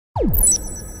The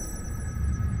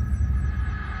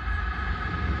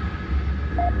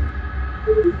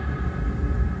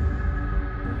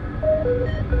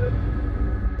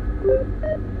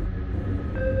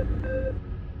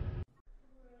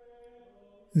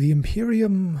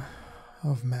Imperium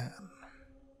of Man.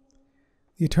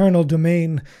 The eternal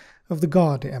domain of the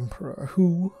God Emperor,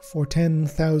 who, for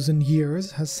 10,000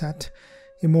 years, has sat,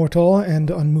 immortal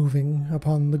and unmoving,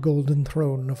 upon the golden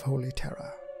throne of Holy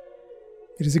Terra.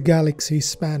 It is a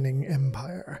galaxy-spanning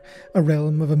empire, a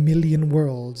realm of 1,000,000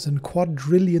 worlds and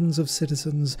quadrillions of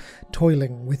citizens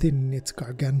toiling within its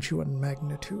gargantuan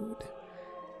magnitude.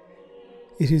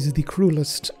 It is the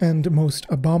cruelest and most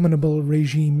abominable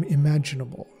regime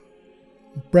imaginable.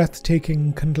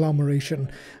 Breathtaking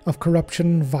conglomeration of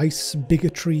corruption, vice,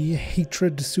 bigotry,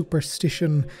 hatred,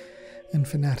 superstition, and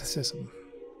fanaticism.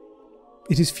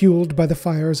 It is fueled by the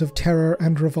fires of terror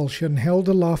and revulsion, held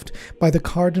aloft by the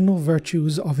cardinal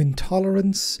virtues of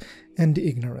intolerance and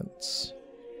ignorance.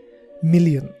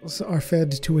 Millions are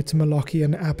fed to its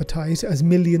Molochian appetite, as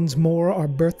millions more are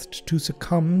birthed to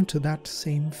succumb to that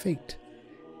same fate.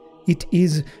 It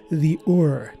is the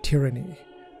tyranny,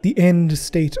 the end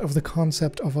state of the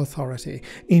concept of authority,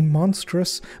 a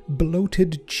monstrous,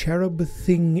 bloated cherub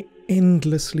thing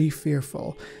endlessly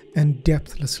fearful and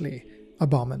depthlessly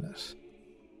abominate.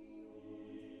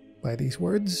 By these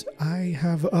words, I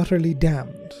have utterly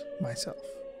damned myself.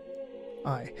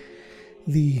 I,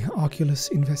 the Oculus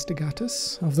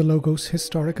Investigatus of the Logos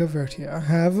Historica Vertia,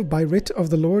 have, by writ of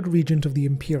the Lord Regent of the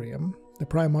Imperium, the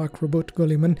Primarch Rabut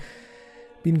Guliman,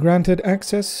 been granted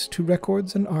access to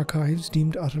records and archives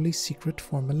deemed utterly secret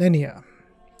for millennia,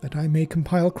 that I may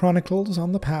compile chronicles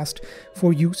on the past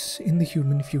for use in the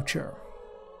human future,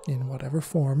 in whatever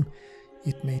form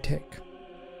it may take.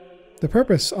 The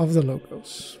purpose of the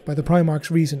Logos, by the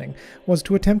Primarch's reasoning, was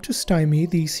to attempt to stymie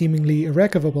the seemingly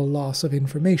irrevocable loss of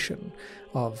information,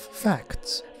 of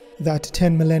facts, that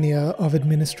 10 millennia of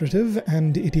administrative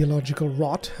and ideological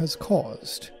rot has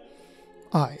caused.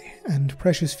 I, and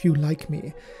precious few like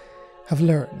me, have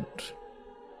learned.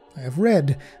 I have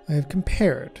read, I have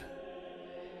compared,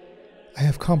 I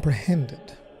have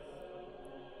comprehended.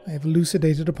 I have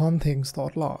elucidated upon things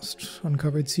thought lost,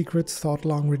 uncovered secrets thought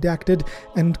long redacted,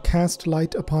 and cast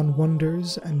light upon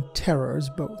wonders and terrors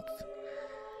both.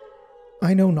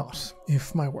 I know not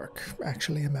if my work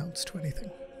actually amounts to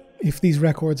anything, if these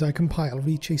records I compile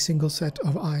reach a single set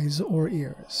of eyes or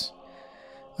ears.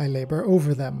 I labor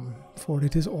over them, for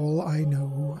it is all I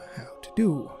know how to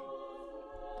do.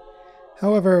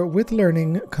 However, with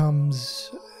learning comes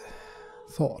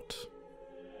thought.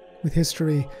 With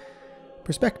history,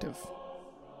 perspective.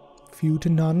 Few to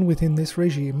none within this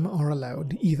regime are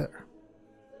allowed either.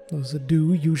 Those that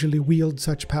do usually wield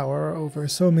such power over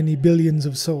so many billions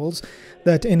of souls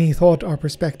that any thought or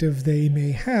perspective they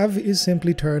may have is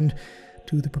simply turned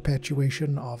to the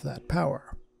perpetuation of that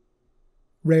power.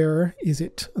 Rare is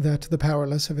it that the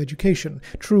powerless have education,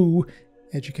 true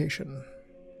education.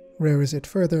 Rare is it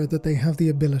further that they have the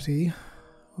ability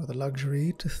or the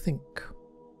luxury to think.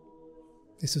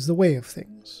 This is the way of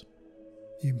things.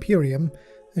 The Imperium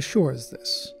assures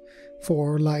this,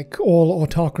 for, like all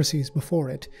autocracies before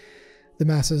it, the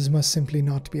masses must simply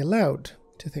not be allowed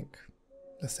to think,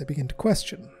 lest they begin to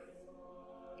question.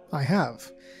 I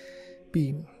have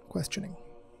been questioning.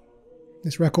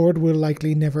 This record will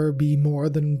likely never be more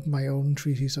than my own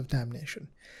treatise of damnation.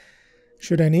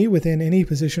 Should any, within any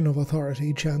position of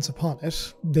authority, chance upon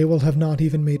it, they will have not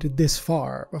even made it this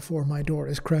far before my door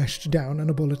is crashed down and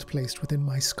a bullet placed within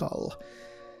my skull.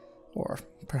 Or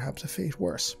perhaps a fate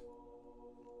worse.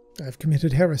 I have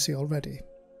committed heresy already,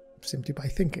 simply by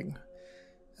thinking,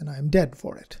 and I am dead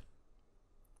for it.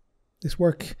 This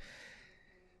work,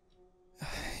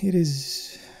 it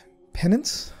is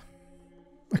penance?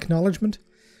 Acknowledgement?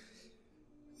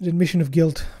 An admission of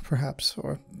guilt, perhaps,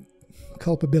 or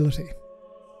culpability.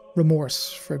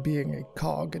 Remorse for being a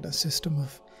cog in a system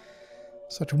of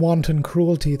such wanton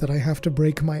cruelty that I have to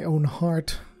break my own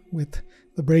heart with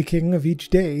the breaking of each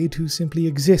day to simply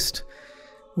exist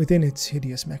within its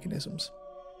hideous mechanisms.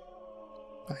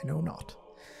 I know not.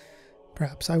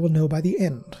 Perhaps I will know by the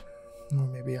end, or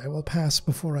maybe I will pass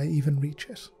before I even reach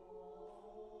it.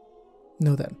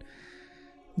 Know then,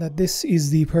 that this is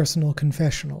the personal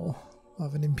confessional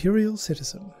of an imperial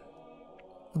citizen,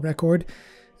 a record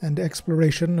and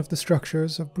exploration of the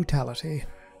structures of brutality,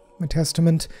 a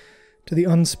testament to the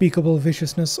unspeakable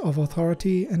viciousness of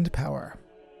authority and power,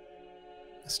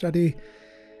 a study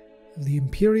of the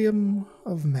Imperium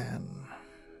of Man.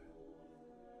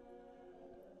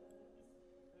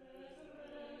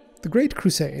 The Great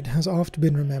Crusade has oft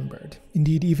been remembered,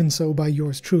 indeed even so by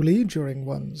yours truly during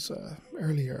one's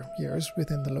earlier years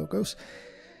within the Logos,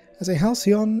 as a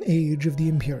halcyon age of the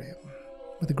Imperium,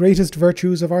 where the greatest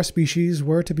virtues of our species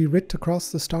were to be writ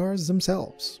across the stars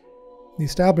themselves. The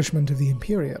establishment of the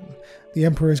Imperium, the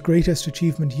Emperor's greatest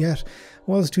achievement yet,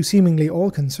 was to seemingly all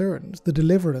concerned the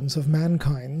deliverance of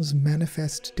mankind's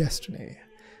manifest destiny,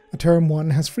 a term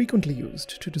one has frequently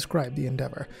used to describe the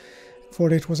endeavor, for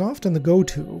it was often the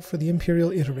go-to for the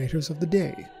imperial iterators of the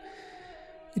day.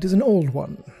 It is an old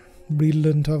one,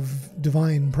 redolent of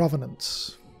divine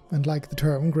provenance, and like the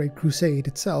term Great Crusade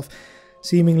itself,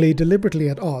 seemingly deliberately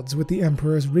at odds with the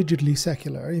Emperor's rigidly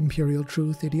secular imperial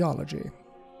truth ideology.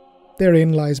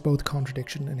 Therein lies both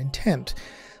contradiction and intent,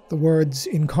 the words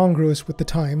incongruous with the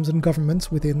times and governments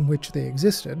within which they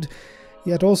existed,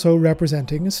 yet also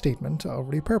representing a statement of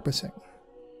repurposing.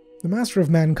 The Master of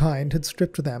Mankind had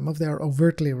stripped them of their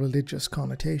overtly religious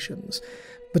connotations,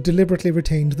 but deliberately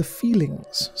retained the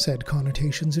feelings said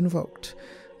connotations invoked,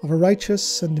 of a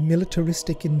righteous and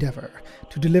militaristic endeavor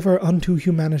to deliver unto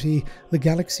humanity the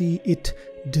galaxy it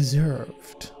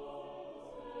deserved.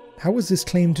 How was this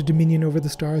claim to dominion over the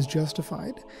stars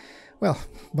justified? Well,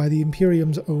 by the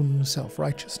Imperium's own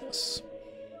self-righteousness.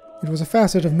 It was a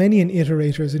facet of many an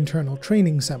iterator's internal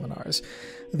training seminars,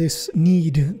 this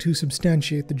need to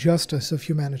substantiate the justice of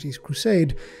humanity's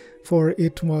crusade, for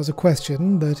it was a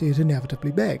question that it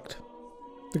inevitably begged.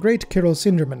 The great Kirill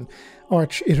Sinderman,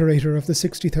 arch-iterator of the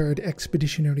 63rd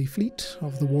Expeditionary Fleet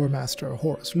of the War Master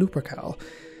Horus Lupercal,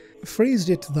 phrased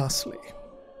it thusly.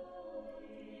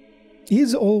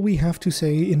 Is all we have to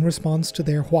say in response to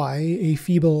their why a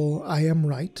feeble, I am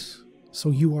right,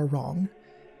 so you are wrong?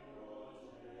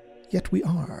 Yet we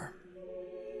are.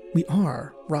 We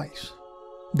are right.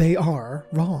 They are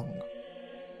wrong.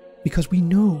 Because we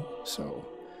know so.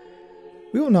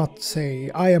 We will not say,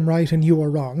 I am right and you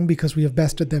are wrong, because we have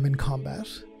bested them in combat.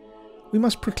 We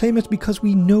must proclaim it because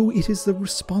we know it is the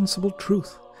responsible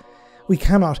truth. We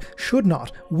cannot, should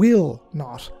not, will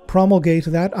not promulgate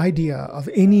that idea of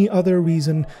any other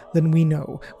reason than we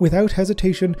know, without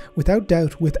hesitation, without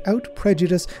doubt, without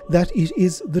prejudice, that it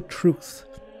is the truth.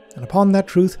 And upon that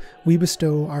truth we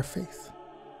bestow our faith.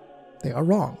 They are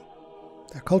wrong.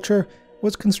 Their culture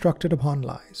was constructed upon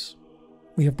lies.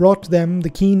 We have brought them the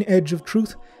keen edge of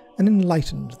truth and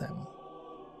enlightened them.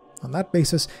 On that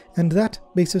basis, and that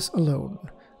basis alone,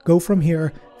 go from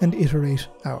here and iterate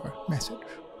our message.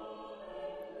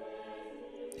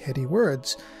 Heady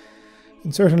words,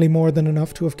 and certainly more than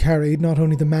enough to have carried not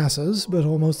only the masses, but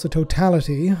almost the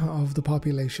totality of the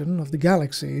population of the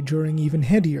galaxy during even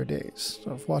headier days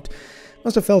of what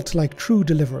must have felt like true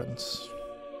deliverance.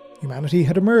 Humanity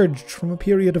had emerged from a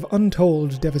period of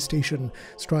untold devastation,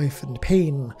 strife, and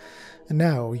pain, and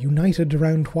now, united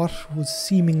around what was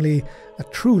seemingly a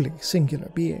truly singular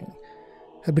being,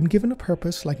 had been given a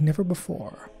purpose like never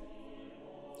before.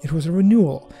 It was a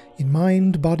renewal in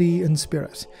mind, body, and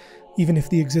spirit, even if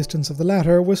the existence of the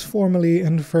latter was formally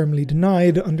and firmly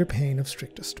denied under pain of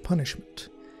strictest punishment.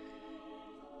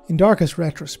 In darkest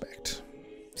retrospect,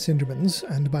 Sinderman's,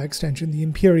 and by extension the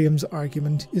Imperium's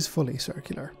argument is fully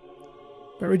circular.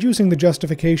 By reducing the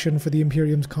justification for the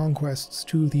Imperium's conquests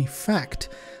to the fact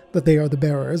that they are the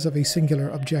bearers of a singular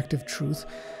objective truth,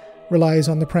 relies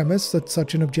on the premise that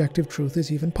such an objective truth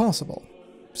is even possible,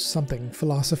 something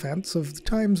philosophants of the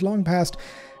times long past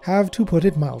have, to put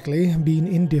it mildly, been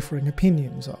in differing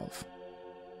opinions of.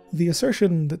 The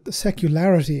assertion that the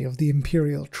secularity of the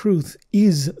imperial truth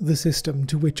is the system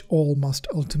to which all must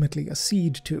ultimately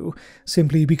accede to,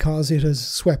 simply because it has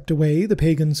swept away the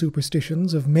pagan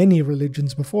superstitions of many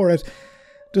religions before it,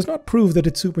 does not prove that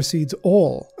it supersedes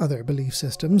all other belief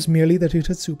systems, merely that it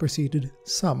has superseded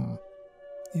some.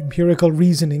 The empirical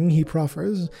reasoning he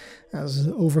proffers, as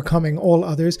overcoming all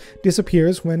others,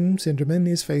 disappears when Sinderman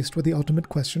is faced with the ultimate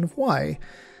question of why,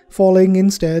 falling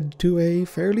instead to a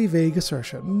fairly vague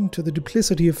assertion to the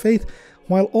duplicity of faith,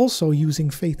 while also using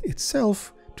faith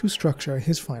itself to structure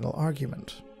his final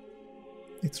argument.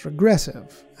 It's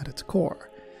regressive at its core.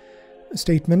 A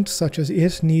statement such as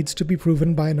it needs to be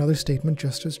proven by another statement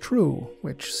just as true,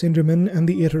 which Sinderman and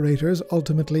the iterators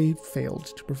ultimately failed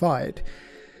to provide,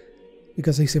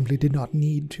 because they simply did not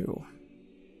need to.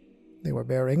 They were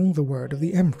bearing the word of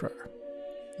the Emperor,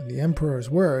 and the Emperor's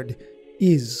word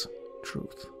is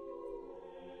truth.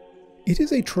 It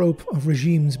is a trope of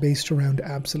regimes based around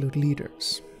absolute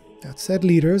leaders, that said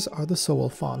leaders are the sole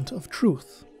font of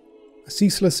truth, a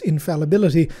ceaseless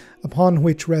infallibility upon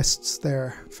which rests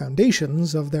their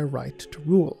foundations of their right to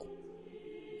rule.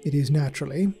 It is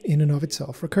naturally, in and of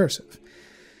itself, recursive,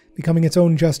 becoming its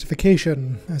own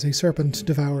justification as a serpent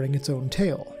devouring its own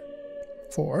tail,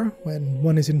 For, when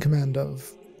one is in command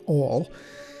of all,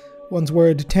 one's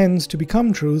word tends to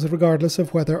become truth regardless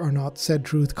of whether or not said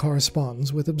truth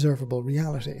corresponds with observable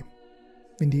reality.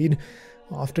 Indeed,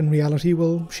 often reality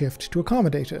will shift to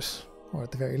accommodate it, or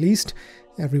at the very least,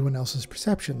 everyone else's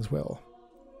perceptions will.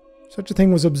 Such a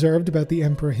thing was observed about the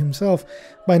Emperor himself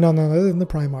by none other than the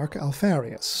Primarch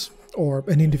Alpharius, or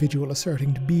an individual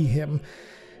asserting to be him,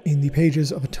 in the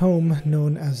pages of a tome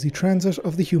known as The Transit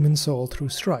of the Human Soul Through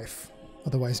Strife,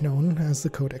 otherwise known as the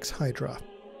Codex Hydra.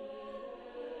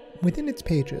 Within its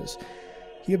pages,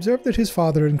 he observed that his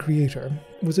father and creator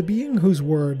was a being whose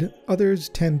word others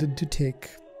tended to take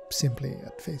simply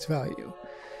at face value.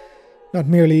 Not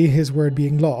merely his word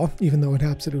being law, even though it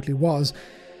absolutely was,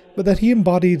 but that he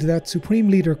embodied that supreme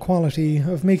leader quality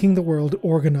of making the world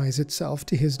organize itself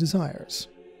to his desires.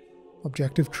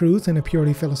 Objective truth in a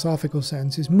purely philosophical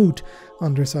sense is moot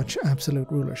under such absolute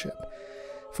rulership,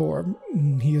 for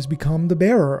he has become the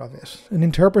bearer of it, an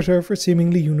interpreter for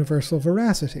seemingly universal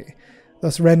veracity,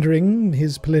 thus rendering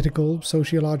his political,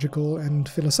 sociological, and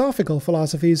philosophical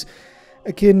philosophies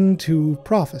akin to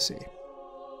prophecy.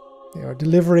 They are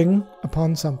delivering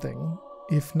upon something,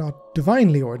 if not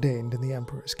divinely ordained in the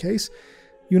Emperor's case,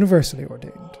 universally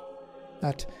ordained.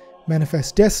 That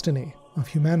manifest destiny of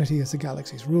humanity as the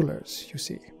galaxy's rulers, you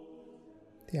see.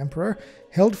 The Emperor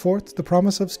held forth the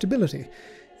promise of stability,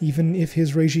 even if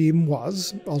his regime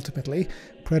was, ultimately,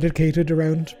 predicated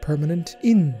around permanent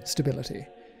instability,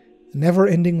 a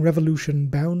never-ending revolution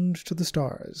bound to the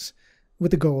stars,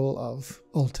 with the goal of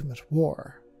ultimate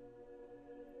war.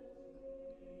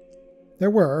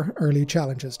 There were early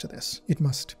challenges to this, it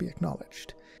must be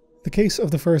acknowledged. The case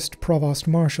of the first Provost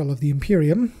Marshal of the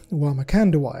Imperium, Warhammer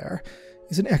 40K,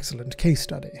 is an excellent case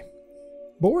study.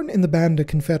 Born in the Banda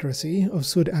Confederacy of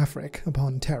Sud-Afric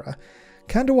upon Terra,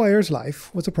 Candawire's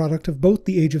life was a product of both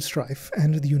the Age of Strife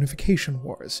and the Unification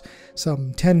Wars,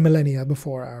 some 10 millennia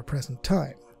before our present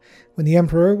time, when the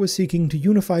Emperor was seeking to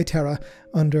unify Terra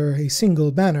under a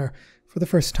single banner for the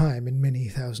first time in many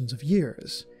thousands of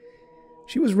years.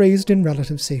 She was raised in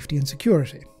relative safety and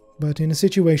security, but in a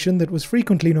situation that was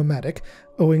frequently nomadic,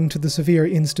 owing to the severe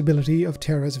instability of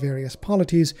Terra's various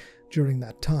polities during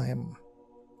that time.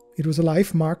 It was a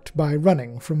life marked by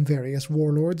running from various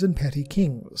warlords and petty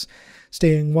kings,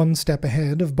 staying one step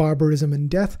ahead of barbarism and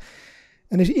death,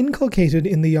 and it inculcated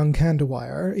in the young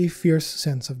Candawire a fierce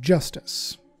sense of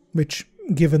justice, which,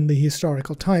 given the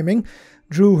historical timing,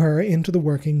 drew her into the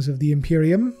workings of the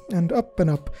Imperium and up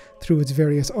through its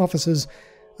various offices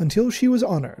until she was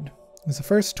honoured as the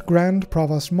first Grand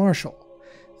Provost Marshal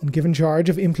and given charge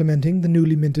of implementing the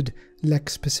newly minted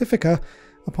Lex Pacifica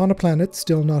upon a planet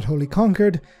still not wholly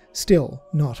conquered, still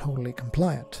not wholly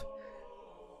compliant.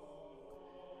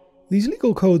 These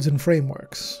legal codes and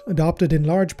frameworks, adopted in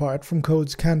large part from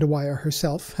codes Candawire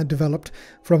herself had developed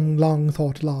from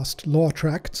long-thought-lost law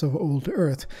tracts of old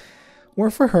Earth,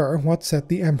 were for her what set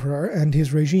the Emperor and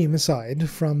his regime aside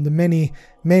from the many,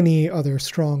 many other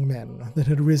strong men that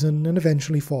had risen and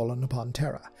eventually fallen upon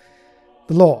Terra.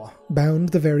 The law bound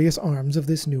the various arms of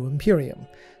this new Imperium,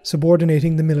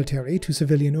 subordinating the military to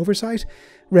civilian oversight,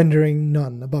 rendering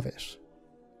none above it.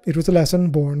 It was a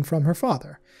lesson born from her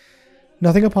father.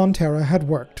 Nothing upon Terra had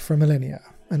worked for millennia,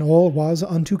 and all was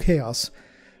unto chaos,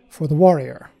 for the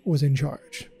warrior was in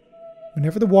charge.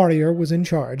 Whenever the warrior was in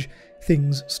charge,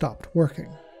 things stopped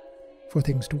working. For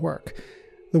things to work,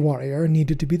 the warrior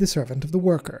needed to be the servant of the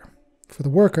worker, for the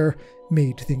worker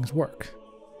made things work.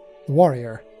 The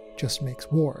warrior just makes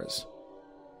wars.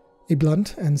 A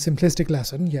blunt and simplistic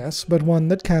lesson, yes, but one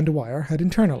that Candawire had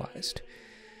internalized.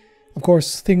 Of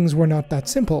course, things were not that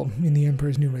simple in the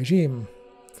Emperor's new regime,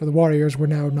 for the warriors were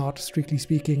now not, strictly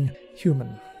speaking,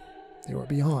 human. They were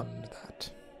beyond that.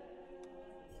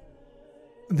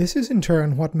 This is in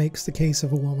turn what makes the case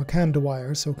of Awama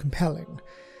Candawire so compelling,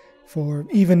 for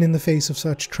even in the face of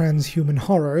such transhuman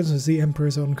horrors as the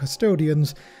Emperor's own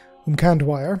custodians, whom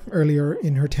Candawire, earlier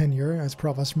in her tenure as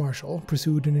Provost Marshal,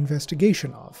 pursued an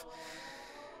investigation of,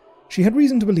 she had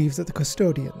reason to believe that the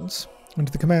custodians,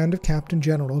 under the command of Captain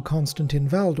General Constantin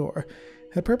Valdor,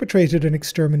 had perpetrated an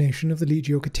extermination of the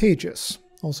Legio Contagious,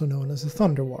 also known as the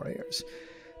Thunder Warriors,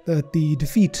 that the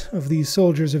defeat of these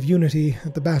soldiers of unity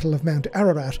at the Battle of Mount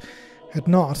Ararat had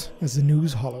not, as the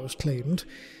news hollows claimed,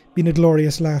 been a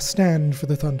glorious last stand for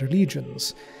the Thunder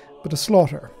Legions, but a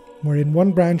slaughter, wherein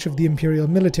one branch of the imperial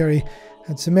military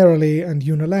had summarily and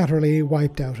unilaterally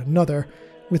wiped out another,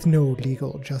 with no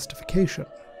legal justification.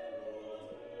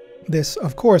 This,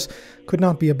 of course, could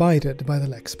not be abided by the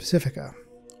Lex Pacifica,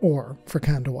 or for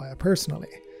Candawire personally.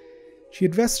 She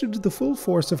had vested the full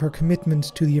force of her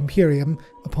commitment to the Imperium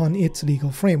upon its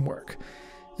legal framework,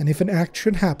 and if an act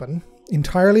should happen,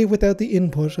 entirely without the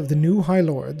input of the new High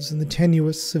Lords and the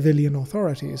tenuous civilian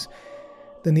authorities,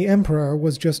 then the Emperor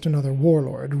was just another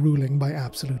warlord ruling by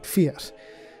absolute fiat,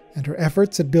 and her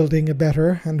efforts at building a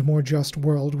better and more just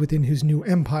world within his new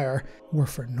empire were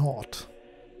for naught.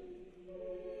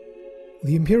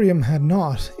 The Imperium had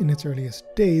not, in its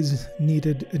earliest days,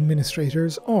 needed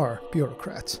administrators or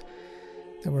bureaucrats.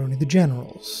 There were only the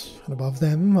generals, and above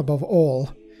them, above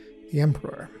all, the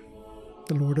Emperor.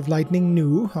 The Lord of Lightning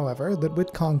knew, however, that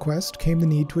with conquest came the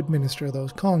need to administer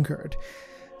those conquered,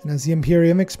 and as the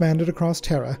Imperium expanded across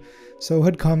Terra, so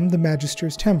had come the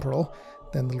Magisters Temporal,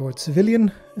 then the Lord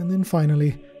Civilian, and then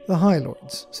finally the High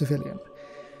Lords Civilian.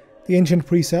 The ancient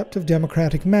precept of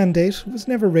democratic mandate was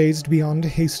never raised beyond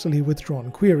hastily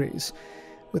withdrawn queries,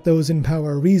 with those in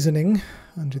power reasoning,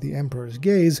 under the Emperor's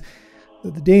gaze,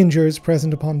 that the dangers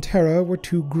present upon Terra were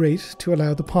too great to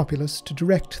allow the populace to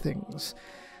direct things,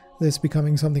 this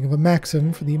becoming something of a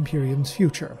maxim for the Imperium's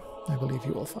future, I believe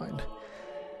you will find.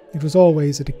 It was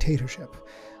always a dictatorship,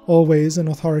 always an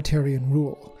authoritarian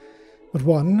rule, but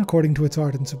one, according to its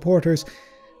ardent supporters,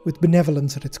 with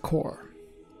benevolence at its core.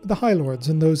 The High Lords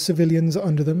and those civilians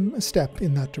under them a step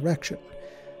in that direction.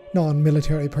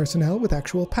 Non-military personnel with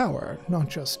actual power, not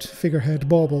just figurehead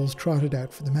baubles trotted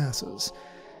out for the masses.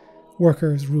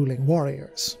 Workers ruling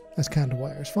warriors, as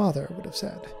Candawire's father would have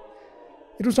said.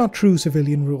 It was not true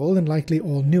civilian rule, and likely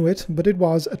all knew it, but it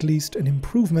was at least an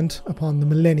improvement upon the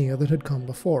millennia that had come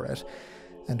before it,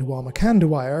 and Uama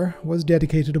Candawire was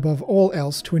dedicated above all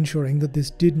else to ensuring that this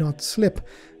did not slip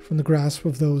from the grasp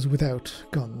of those without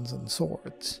guns and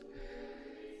swords.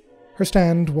 Her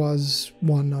stand was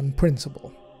one on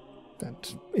principle,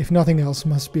 and if nothing else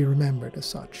must be remembered as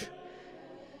such.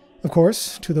 Of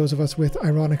course, to those of us with,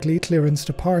 ironically, clearance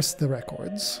to parse the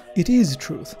records, it is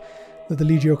truth that the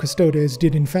Legio Custodes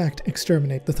did in fact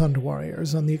exterminate the Thunder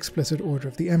Warriors on the explicit order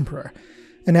of the Emperor,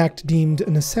 an act deemed a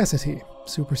necessity,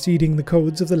 superseding the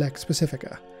codes of the Lex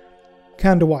Pacifica.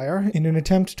 Candawire, in an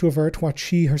attempt to avert what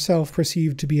she herself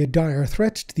perceived to be a dire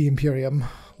threat to the Imperium,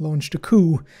 launched a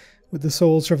coup with the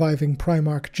sole surviving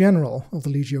Primarch General of the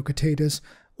Legio Custodes,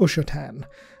 Ushotan,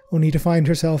 only to find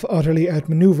herself utterly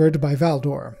outmaneuvered by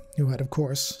Valdor, who had of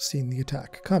course seen the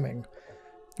attack coming.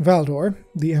 Valdor,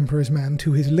 the Emperor's man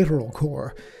to his literal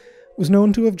core, was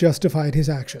known to have justified his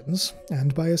actions,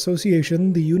 and by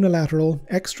association the unilateral,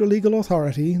 extra-legal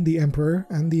authority the Emperor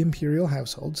and the Imperial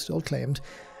household still claimed,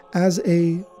 as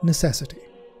a necessity.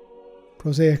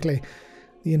 Prosaically,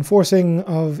 the enforcing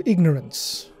of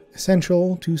ignorance,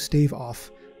 essential to stave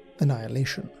off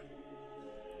annihilation.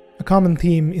 A common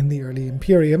theme in the early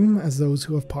Imperium, as those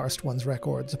who have parsed one's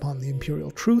records upon the Imperial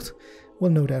truth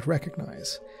will no doubt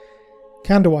recognize.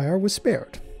 Candawire was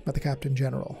spared by the Captain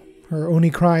General, her only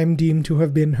crime deemed to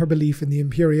have been her belief in the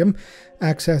Imperium,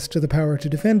 access to the power to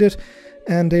defend it,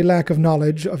 and a lack of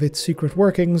knowledge of its secret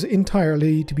workings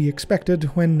entirely to be expected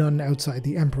when none outside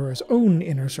the Emperor's own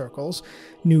inner circles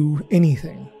knew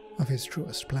anything of his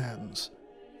truest plans.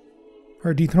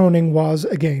 Her dethroning was,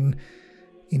 again,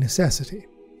 a necessity.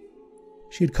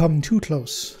 She had come too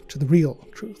close to the real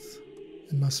truth,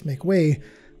 and must make way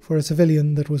for a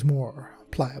civilian that was more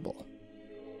pliable.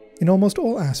 In almost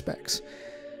all aspects,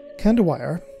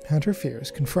 Candawire had her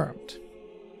fears confirmed.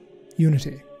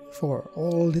 Unity, for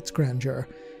all its grandeur,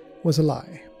 was a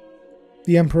lie.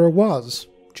 The Emperor was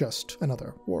just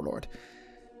another warlord,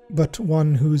 but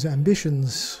one whose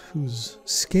ambitions, whose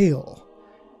scale,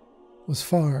 was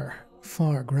far,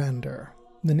 far grander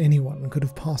than anyone could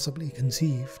have possibly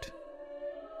conceived.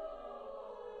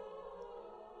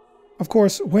 Of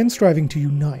course, when striving to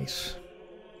unite,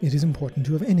 it is important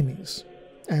to have enemies,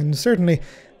 and certainly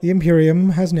the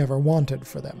Imperium has never wanted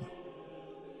for them.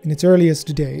 In its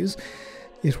earliest days,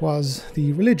 it was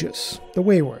the religious, the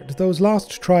wayward, those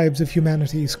lost tribes of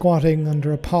humanity squatting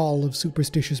under a pall of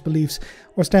superstitious beliefs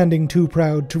or standing too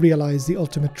proud to realize the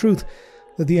ultimate truth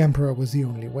that the Emperor was the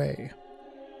only way.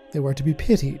 They were to be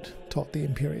pitied, taught the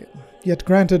Imperium, yet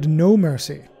granted no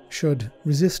mercy should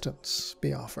resistance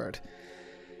be offered.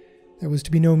 There was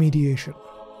to be no mediation.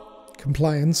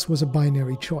 Compliance was a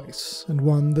binary choice, and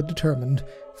one that determined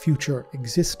future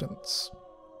existence.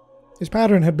 His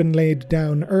pattern had been laid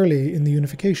down early in the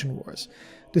Unification Wars,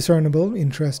 discernible,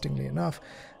 interestingly enough,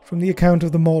 from the account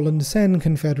of the Moreland Sen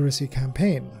Confederacy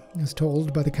campaign, as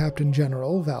told by the Captain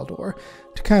General, Valdor,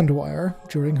 to Candawire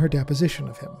during her deposition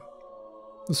of him.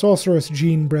 The sorcerous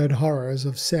gene-bred horrors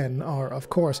of Sen are, of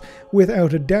course,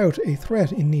 without a doubt a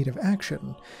threat in need of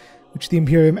action, which the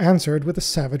Imperium answered with a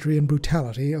savagery and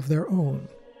brutality of their own.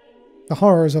 The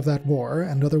horrors of that war,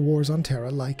 and other wars on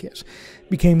Terra like it,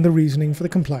 became the reasoning for the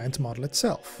compliance model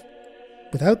itself.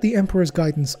 Without the Emperor's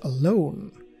guidance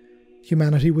alone,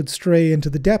 humanity would stray into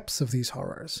the depths of these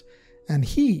horrors, and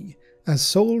he, as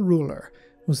sole ruler,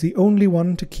 was the only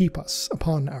one to keep us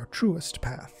upon our truest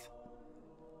path.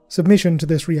 Submission to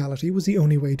this reality was the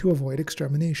only way to avoid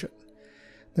extermination.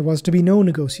 There was to be no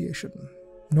negotiation,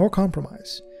 nor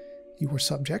compromise. You were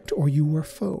subject or you were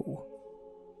foe.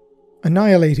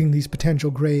 Annihilating these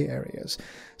potential grey areas,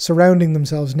 surrounding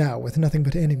themselves now with nothing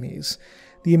but enemies,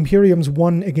 the Imperium's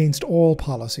one-against-all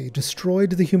policy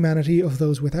destroyed the humanity of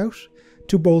those without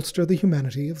to bolster the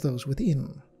humanity of those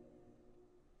within.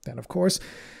 Then, of course,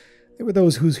 there were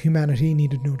those whose humanity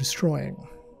needed no destroying,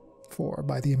 for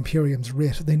by the Imperium's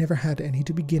writ they never had any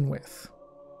to begin with.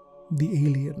 The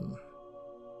alien.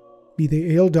 Be they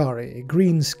Eldari,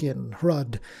 Greenskin,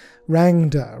 Hrud,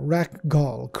 Rangda,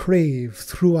 Rakgol, Crave,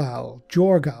 Thrual,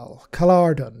 Jorgal,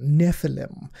 Kalardon,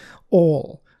 Nephilim,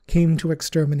 all came to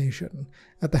extermination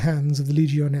at the hands of the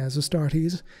Legiones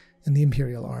Astartes and the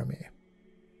Imperial Army.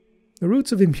 The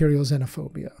roots of Imperial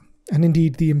xenophobia, and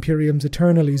indeed the Imperium's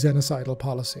eternally xenocidal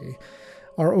policy,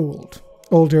 are old,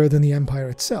 older than the Empire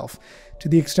itself, to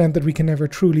the extent that we can never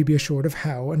truly be assured of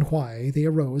how and why they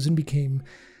arose and became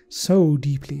so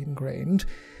deeply ingrained,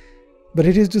 but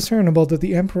it is discernible that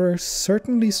the Emperor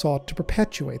certainly sought to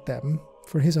perpetuate them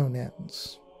for his own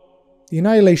ends. The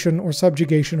annihilation or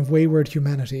subjugation of wayward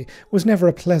humanity was never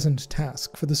a pleasant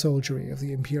task for the soldiery of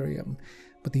the Imperium,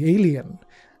 but the alien,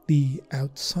 the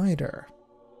outsider,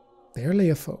 there lay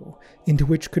a foe into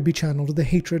which could be channeled the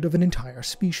hatred of an entire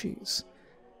species.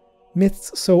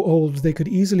 Myths so old they could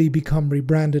easily become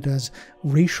rebranded as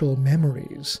racial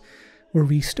memories were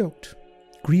restoked,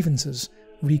 grievances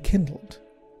rekindled.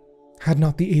 Had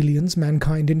not the aliens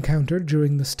mankind encountered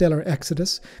during the stellar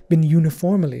exodus been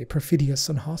uniformly perfidious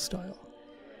and hostile?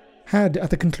 Had, at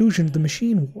the conclusion of the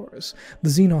machine wars, the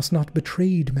Xenos not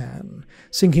betrayed man,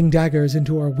 sinking daggers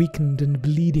into our weakened and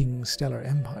bleeding stellar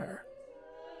empire?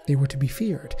 They were to be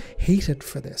feared, hated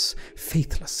for this,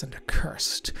 faithless and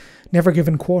accursed, never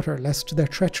given quarter lest their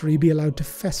treachery be allowed to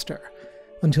fester,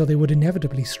 until they would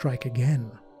inevitably strike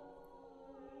again.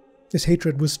 This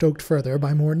hatred was stoked further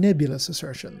by more nebulous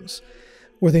assertions.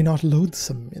 Were they not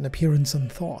loathsome in appearance and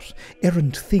thought,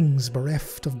 errant things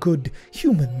bereft of good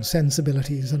human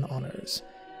sensibilities and honours?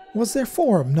 Was their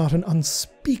form not an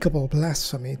unspeakable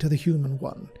blasphemy to the human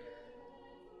one?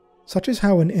 Such is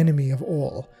how an enemy of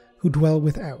all who dwell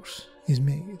without is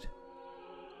made.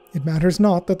 It matters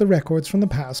not that the records from the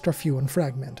past are few and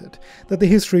fragmented, that the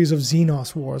histories of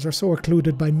Xenos wars are so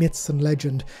occluded by myths and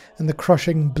legend and the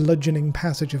crushing, bludgeoning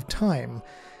passage of time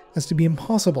as to be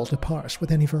impossible to parse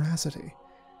with any veracity.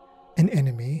 An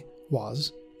enemy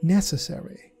was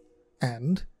necessary,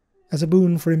 and, as a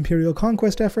boon for Imperial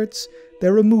conquest efforts,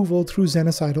 their removal through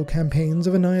xenocidal campaigns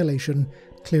of annihilation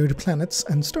cleared planets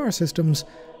and star systems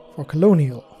for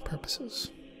colonial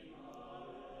purposes.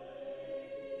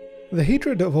 The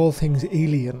hatred of all things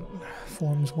alien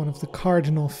forms one of the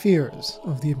cardinal fears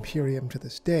of the Imperium to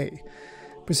this day,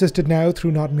 persisted now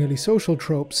through not merely social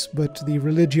tropes, but the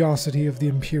religiosity of the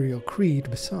imperial creed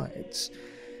besides.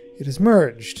 It is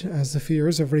merged, as the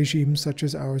fears of regimes such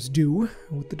as ours do,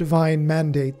 with the divine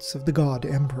mandates of the God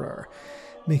Emperor,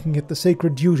 making it the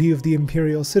sacred duty of the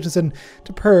imperial citizen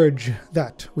to purge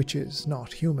that which is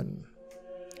not human.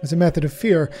 As a method of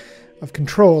fear, of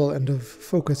control, and of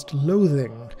focused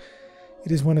loathing,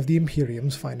 it is one of the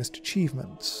Imperium's finest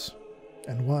achievements,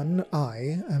 and one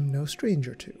I am no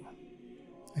stranger to.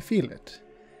 I feel it,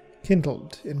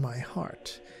 kindled in my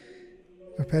heart,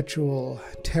 perpetual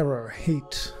terror,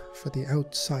 hate for the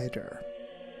outsider.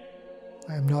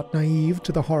 I am not naive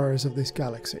to the horrors of this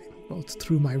galaxy, both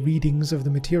through my readings of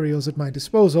the materials at my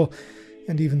disposal,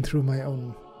 and even through my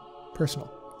own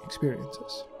personal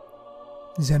experiences.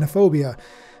 Xenophobia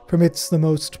permits the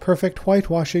most perfect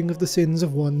whitewashing of the sins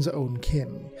of one's own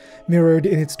kin, mirrored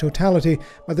in its totality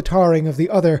by the tarring of the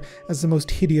other as the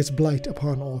most hideous blight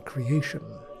upon all creation.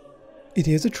 It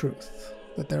is a truth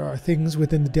that there are things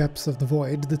within the depths of the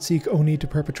void that seek only to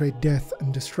perpetrate death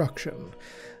and destruction,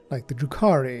 like the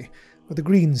Drukhari or the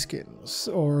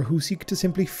Greenskins, or who seek to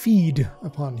simply feed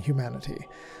upon humanity,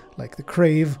 like the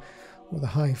Crave or the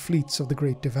high fleets of the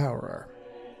Great Devourer.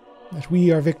 That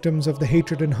we are victims of the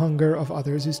hatred and hunger of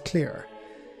others is clear.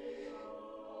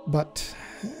 But,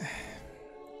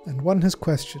 and one has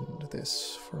questioned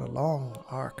this for a long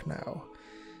arc now,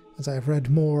 as I have read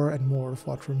more and more of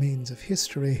what remains of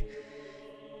history,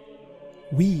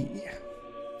 we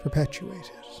perpetuate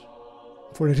it,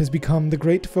 for it has become the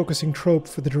great focusing trope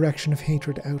for the direction of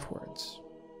hatred outwards.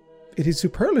 It is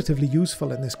superlatively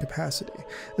useful in this capacity,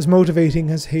 as motivating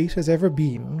as hate has ever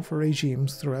been for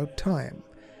regimes throughout time.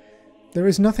 There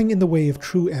is nothing in the way of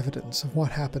true evidence of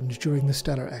what happened during the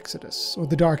Stellar Exodus, or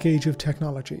the Dark Age of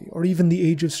technology, or even the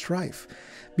Age of Strife,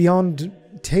 beyond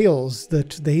tales that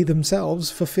they themselves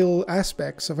fulfill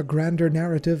aspects of a grander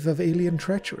narrative of alien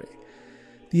treachery.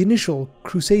 The initial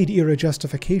Crusade-era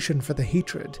justification for the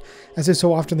hatred, as is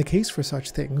so often the case for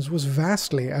such things, was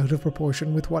vastly out of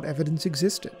proportion with what evidence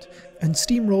existed, and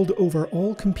steamrolled over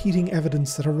all competing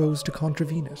evidence that arose to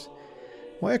contravene it.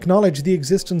 Why acknowledge the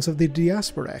existence of the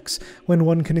Diasporex, when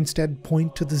one can instead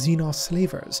point to the Xenos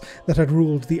slavers that had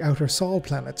ruled the outer Sol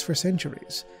planets for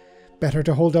centuries? Better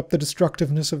to hold up the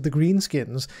destructiveness of the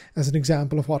Greenskins as an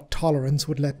example of what tolerance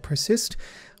would let persist,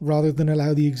 rather than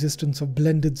allow the existence of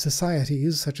blended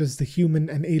societies such as the human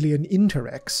and alien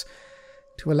Interex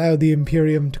to allow the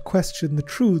Imperium to question the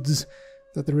truths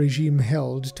that the regime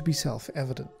held to be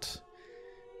self-evident.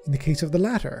 In the case of the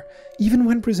latter, even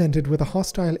when presented with a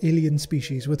hostile alien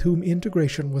species with whom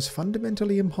integration was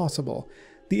fundamentally impossible,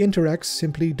 the Interex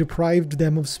simply deprived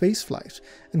them of spaceflight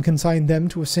and consigned them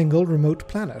to a single remote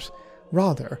planet,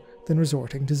 rather than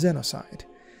resorting to xenocide.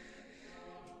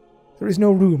 There is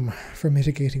no room for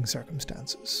mitigating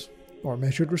circumstances, or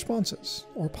measured responses,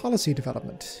 or policy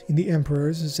development in the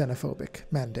Emperor's xenophobic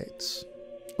mandates.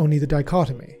 Only the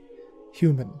dichotomy,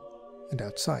 human and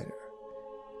outsider.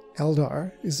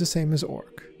 Eldar is the same as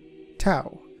Orc.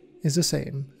 Tau is the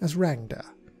same as Rangda.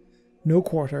 No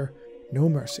quarter, no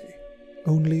mercy,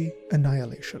 only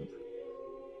annihilation.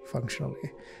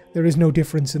 Functionally, there is no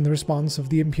difference in the response of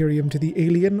the Imperium to the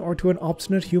alien or to an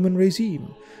obstinate human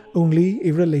regime, only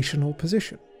a relational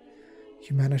position.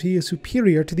 Humanity is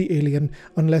superior to the alien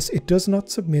unless it does not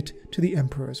submit to the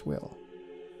Emperor's will.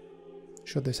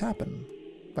 Should this happen,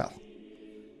 well,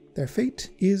 their fate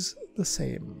is the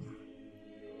same.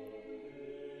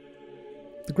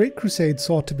 The Great Crusade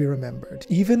sought to be remembered,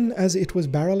 even as it was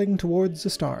barreling towards the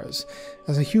stars,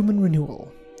 as a human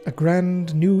renewal, a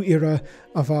grand new era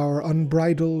of our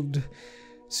unbridled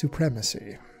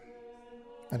supremacy.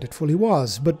 And it fully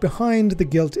was, but behind the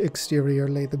gilt exterior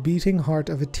lay the beating heart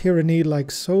of a tyranny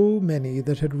like so many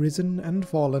that had risen and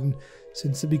fallen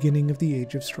since the beginning of the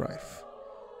Age of Strife.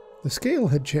 The scale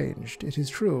had changed, it is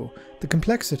true, the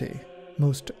complexity,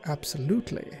 most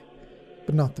absolutely,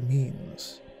 but not the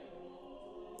means.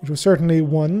 It was certainly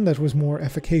one that was more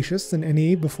efficacious than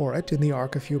any before it in the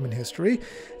arc of human history,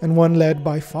 and one led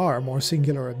by far more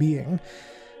singular a being,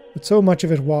 but so much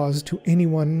of it was, to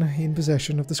anyone in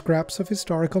possession of the scraps of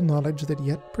historical knowledge that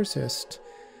yet persist,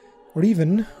 or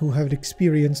even who have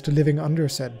experienced living under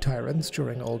said tyrants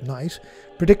during Old Night,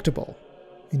 predictable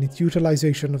in its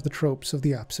utilization of the tropes of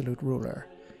the absolute ruler.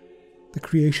 The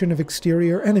creation of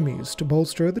exterior enemies to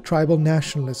bolster the tribal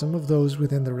nationalism of those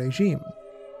within the regime,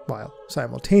 while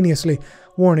simultaneously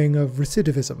warning of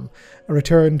recidivism, a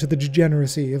return to the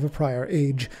degeneracy of a prior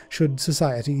age should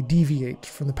society deviate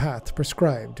from the path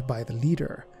prescribed by the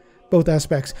leader, both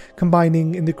aspects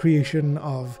combining in the creation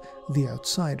of the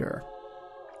outsider.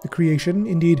 The creation,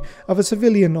 indeed, of a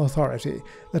civilian authority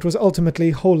that was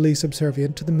ultimately wholly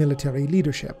subservient to the military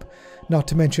leadership, not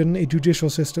to mention a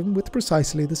judicial system with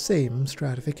precisely the same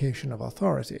stratification of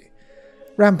authority.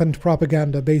 Rampant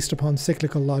propaganda based upon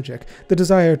cyclical logic, the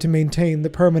desire to maintain the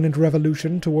permanent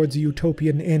revolution towards a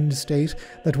utopian end state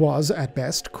that was, at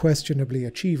best, questionably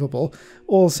achievable,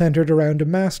 all centered around a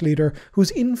mass leader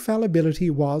whose infallibility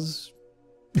was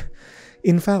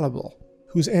infallible,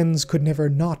 whose ends could never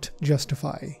not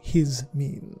justify his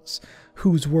means,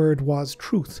 whose word was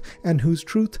truth, and whose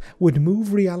truth would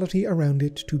move reality around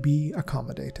it to be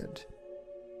accommodated.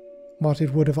 What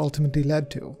it would have ultimately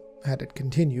led to, had it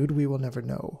continued, we will never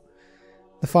know.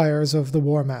 The fires of the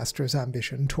War Master's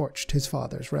ambition torched his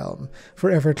father's realm,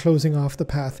 forever closing off the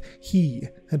path he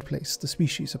had placed the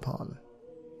species upon.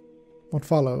 What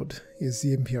followed is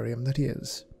the Imperium that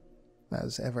is,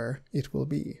 as ever it will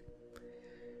be.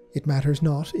 It matters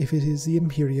not if it is the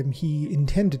Imperium he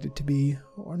intended it to be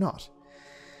or not.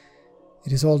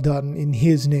 It is all done in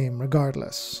his name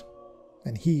regardless,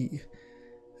 and he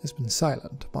has been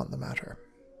silent upon the matter.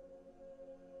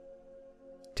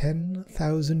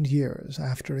 10,000 years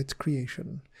after its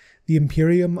creation, the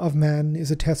Imperium of Man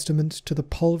is a testament to the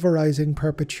pulverizing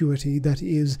perpetuity that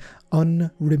is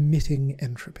unremitting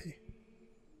entropy.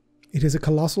 It is a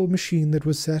colossal machine that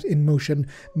was set in motion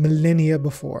millennia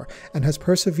before, and has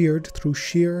persevered through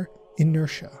sheer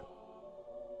inertia.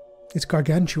 Its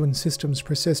gargantuan systems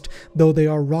persist, though they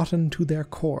are rotten to their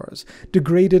cores,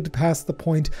 degraded past the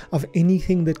point of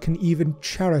anything that can even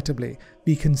charitably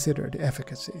be considered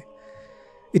efficacy.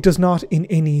 It does not in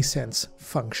any sense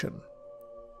function.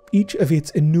 Each of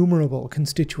its innumerable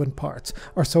constituent parts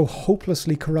are so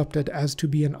hopelessly corrupted as to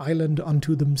be an island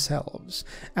unto themselves,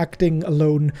 acting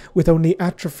alone with only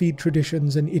atrophied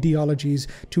traditions and ideologies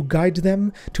to guide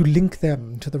them, to link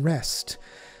them to the rest.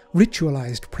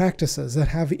 Ritualized practices that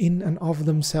have in and of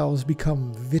themselves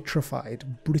become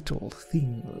vitrified, brittle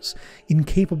things,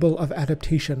 incapable of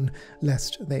adaptation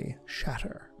lest they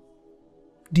shatter.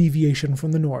 Deviation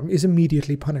from the norm is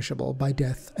immediately punishable by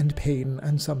death and pain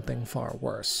and something far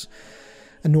worse.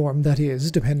 A norm that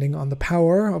is, depending on the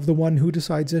power of the one who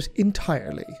decides it,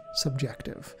 entirely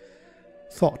subjective.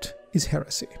 Thought is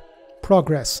heresy.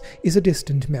 Progress is a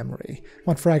distant memory,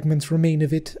 what fragments remain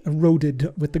of it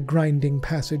eroded with the grinding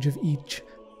passage of each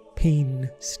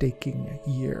painstaking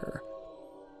year.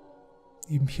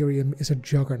 The Imperium is a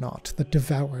juggernaut that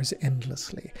devours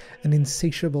endlessly, an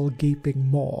insatiable gaping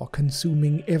maw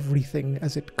consuming everything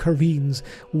as it careens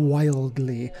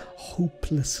wildly,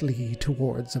 hopelessly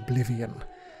towards oblivion.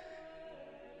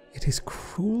 It is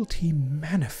cruelty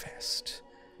manifest,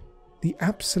 the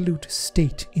absolute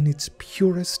state in its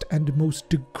purest and most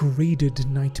degraded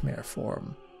nightmare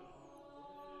form.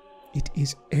 It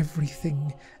is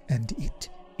everything, and it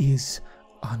is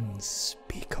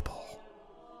unspeakable.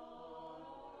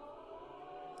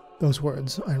 Those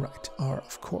words I write are,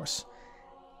 of course,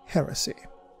 heresy.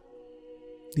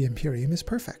 The Imperium is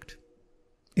perfect.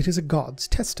 It is a God's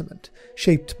testament,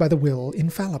 shaped by the will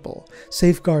infallible,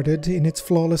 safeguarded in its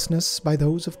flawlessness by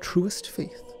those of truest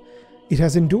faith. It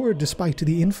has endured despite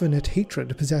the infinite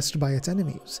hatred possessed by its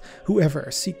enemies, who ever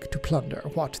seek to plunder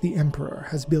what the Emperor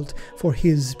has built for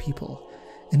his people,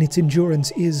 and its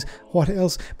endurance is, what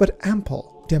else but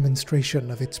ample demonstration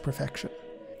of its perfection.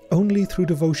 Only through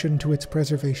devotion to its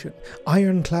preservation,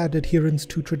 ironclad adherence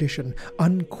to tradition,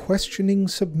 unquestioning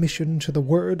submission to the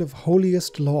word of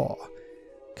holiest law,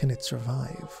 can it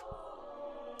survive.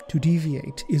 To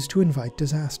deviate is to invite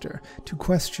disaster. To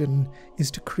question is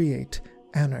to create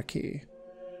anarchy.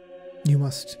 You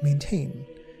must maintain.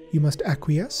 You must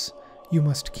acquiesce. You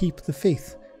must keep the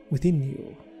faith within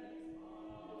you.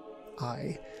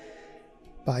 I,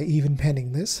 by even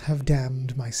penning this, have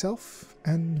damned myself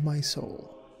and my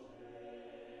soul.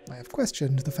 I have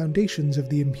questioned the foundations of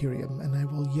the Imperium, and I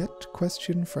will yet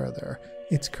question further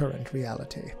its current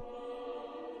reality.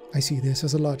 I see this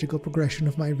as a logical progression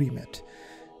of my remit,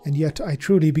 and yet I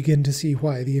truly begin to see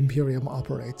why the Imperium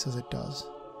operates as it does.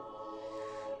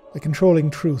 By controlling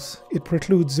truth, it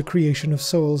precludes the creation of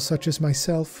souls such as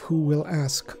myself who will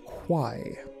ask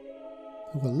why,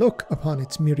 who will look upon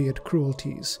its myriad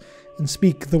cruelties and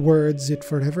speak the words it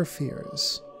forever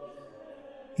fears.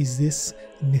 Is this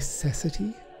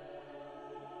necessity?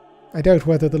 I doubt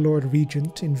whether the Lord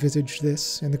Regent envisaged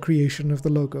this in the creation of the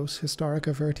Logos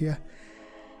Historica Vertia.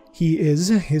 He is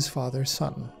his father's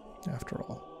son, after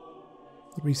all.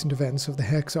 The recent events of the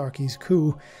Hexarchy's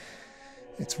coup,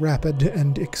 its rapid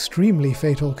and extremely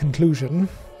fatal conclusion,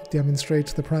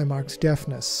 demonstrates the Primarch's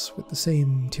deafness with the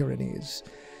same tyrannies,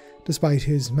 despite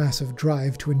his massive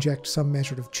drive to inject some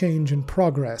measure of change and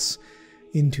progress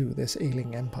into this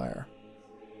ailing empire.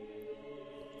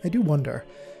 I do wonder,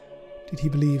 did he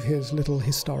believe his little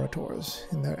historiators,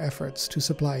 in their efforts to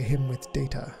supply him with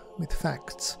data, with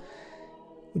facts,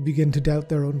 would begin to doubt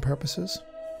their own purposes,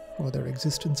 or their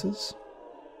existences?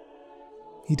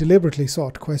 He deliberately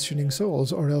sought questioning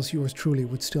souls, or else yours truly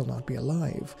would still not be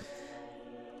alive.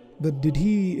 But did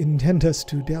he intend us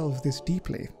to delve this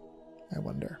deeply, I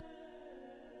wonder?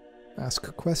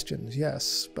 Ask questions,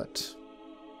 yes, but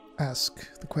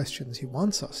ask the questions he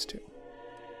wants us to.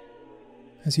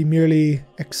 Has he merely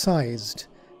excised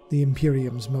the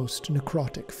Imperium's most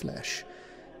necrotic flesh,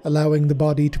 allowing the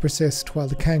body to persist while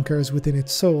the cankers within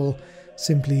its soul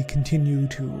simply continue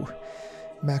to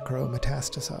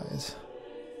macro-metastasize?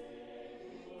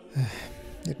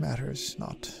 It matters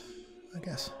not, I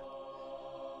guess.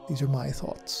 These are my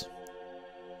thoughts,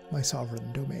 my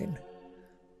sovereign domain.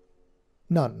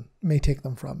 None may take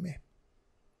them from me.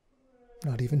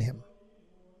 Not even him.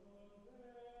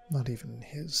 Not even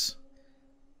his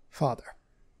father.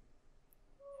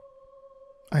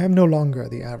 I am no longer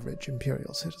the average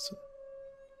Imperial citizen.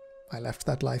 I left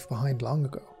that life behind long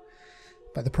ago,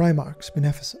 by the Primarch's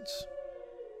beneficence.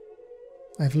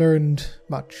 I've learned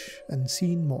much and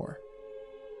seen more.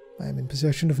 I am in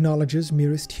possession of knowledges,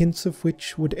 merest hints of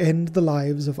which would end the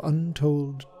lives of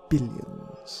untold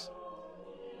billions.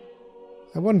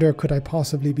 I wonder, could I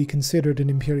possibly be considered an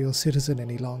Imperial citizen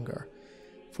any longer?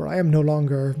 For I am no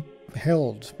longer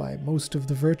held by most of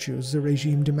the virtues the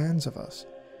regime demands of us.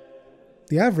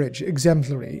 The average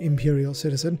exemplary Imperial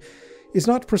citizen is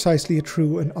not precisely a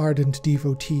true and ardent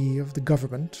devotee of the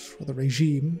government, or the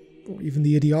regime, or even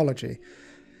the ideology.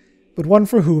 but one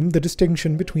for whom the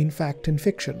distinction between fact and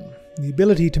fiction, the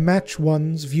ability to match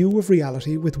one's view of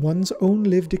reality with one's own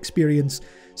lived experience,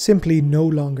 simply no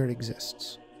longer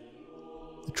exists.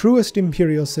 The truest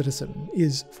imperial citizen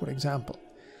is, for example,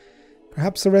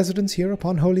 perhaps the residents here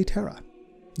upon Holy Terra,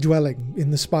 dwelling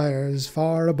in the spires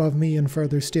far above me and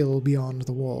further still beyond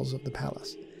the walls of the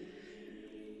palace.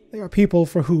 They are people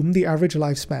for whom the average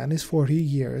lifespan is 40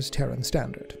 years Terran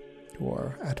standard, who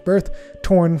are at birth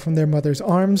torn from their mother's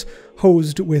arms,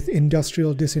 hosed with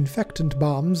industrial disinfectant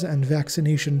bombs and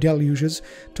vaccination deluges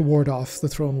to ward off the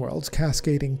throne world's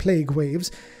cascading plague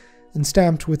waves, and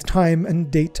stamped with time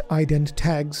and date ident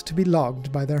tags to be logged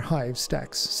by their hive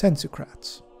stacks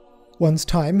sensucrats. Once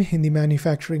time in the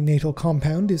manufacturing natal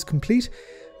compound is complete,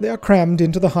 they are crammed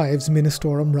into the hive's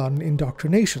Ministorum-run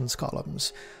indoctrinations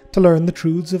columns to learn the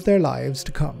truths of their lives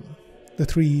to come, the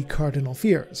 3 cardinal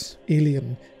fears: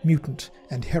 alien, mutant,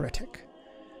 and heretic.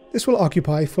 This will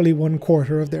occupy fully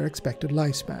 1/4 of their expected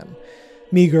lifespan.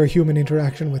 Meager human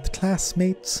interaction with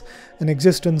classmates, an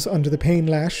existence under the pain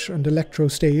lash and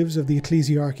electro-staves of the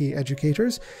ecclesiarchy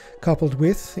educators, coupled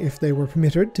with, if they were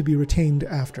permitted to be retained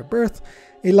after birth,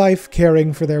 a life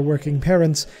caring for their working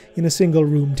parents in a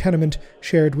single-room tenement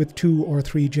shared with 2 or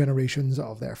 3 generations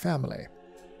of their family.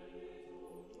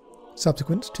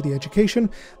 Subsequent to the education,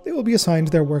 they will be assigned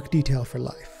their work detail for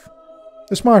life.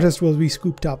 The smartest will be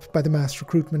scooped up by the mass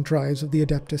recruitment drives of the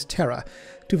Adeptus Terra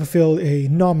to fulfill a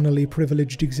nominally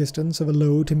privileged existence of a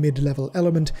low to mid-level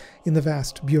element in the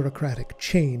vast bureaucratic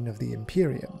chain of the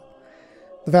Imperium.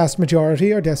 The vast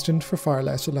majority are destined for far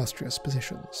less illustrious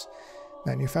positions: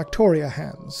 manufactoria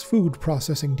hands, food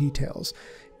processing details,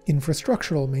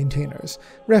 infrastructural maintainers,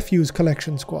 refuse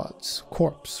collection squads,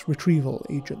 corpse retrieval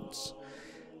agents.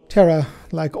 Terra,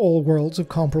 like all worlds of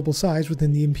comparable size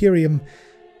within the Imperium,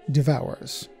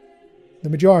 devours. The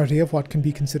majority of what can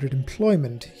be considered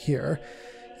employment here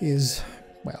is,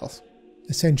 well,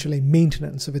 essentially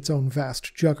maintenance of its own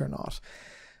vast juggernaut,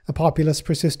 a populace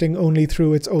persisting only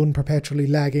through its own perpetually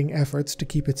lagging efforts to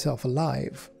keep itself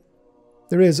alive.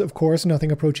 There is, of course,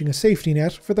 nothing approaching a safety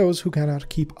net for those who cannot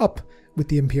keep up with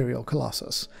the Imperial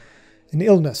Colossus. An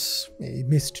illness, a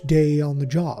missed day on the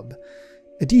job,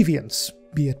 a deviance,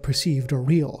 be it perceived or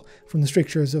real, from the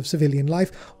strictures of civilian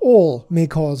life, all may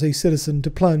cause a citizen to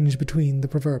plunge between the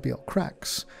proverbial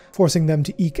cracks, forcing them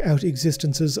to eke out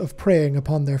existences of preying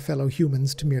upon their fellow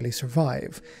humans to merely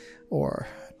survive, or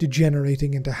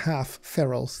degenerating into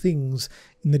half-feral things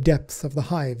in the depth of the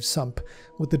hive sump,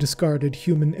 with the discarded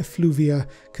human effluvia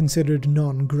considered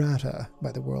non grata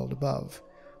by the world above.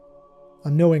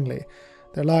 Unknowingly,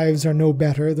 their lives are no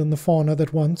better than the fauna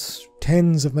that once,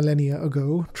 tens of millennia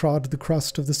ago, trod the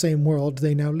crust of the same world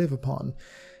they now live upon,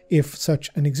 if such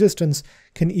an existence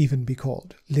can even be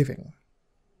called living.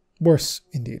 Worse,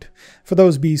 indeed, for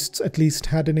those beasts at least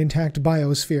had an intact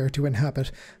biosphere to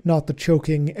inhabit, not the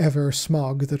choking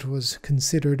ever-smog that was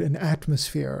considered an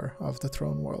atmosphere of the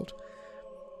throne world.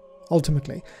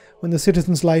 Ultimately, when the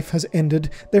citizen's life has ended,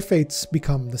 their fates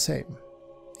become the same.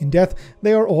 In death,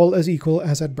 they are all as equal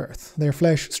as at birth, their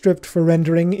flesh stripped for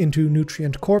rendering into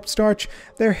nutrient corpse starch,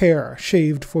 their hair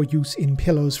shaved for use in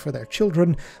pillows for their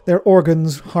children, their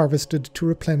organs harvested to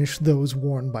replenish those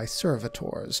worn by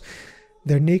servitors,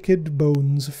 their naked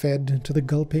bones fed to the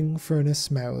gulping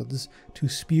furnace mouths to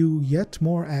spew yet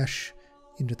more ash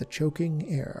into the choking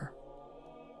air.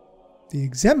 The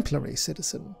exemplary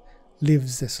citizen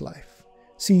lives this life,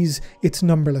 sees its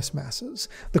numberless masses,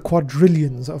 the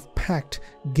quadrillions of packed,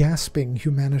 gasping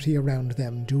humanity around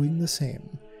them doing the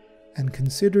same, and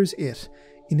considers it,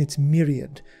 in its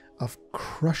myriad of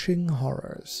crushing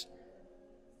horrors,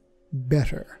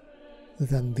 better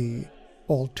than the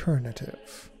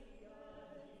alternative.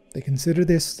 They consider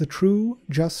this the true,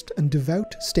 just, and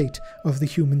devout state of the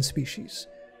human species,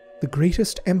 the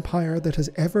greatest empire that has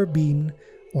ever been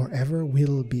or ever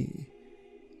will be,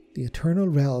 the eternal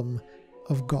realm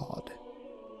of God,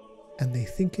 and they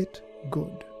think it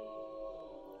good.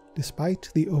 Despite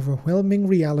the overwhelming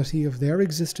reality of their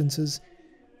existences,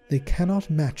 they cannot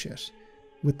match it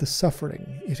with the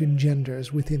suffering it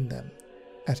engenders within them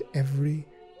at every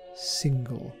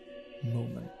single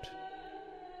moment.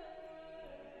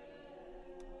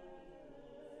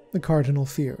 The cardinal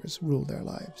fears rule their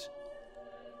lives.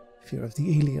 Fear of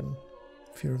the alien,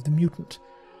 fear of the mutant,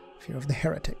 fear of the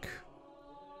heretic.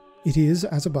 It is,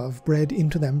 as above, bred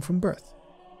into them from birth.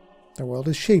 Their world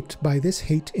is shaped by this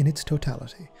hate in its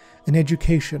totality, an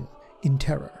education in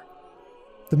terror.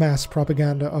 The mass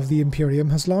propaganda of the Imperium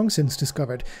has long since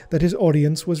discovered that his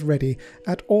audience was ready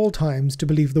at all times to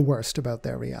believe the worst about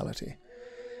their reality.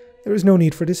 There is no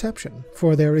need for deception,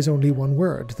 for there is only one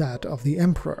word, that of the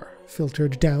Emperor,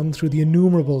 filtered down through the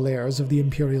innumerable layers of the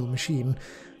imperial machine,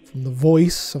 from the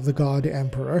voice of the god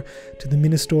Emperor to the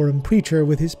ministorum preacher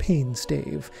with his pain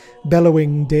stave,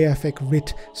 bellowing deific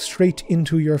writ straight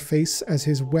into your face as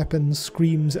his weapon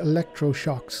screams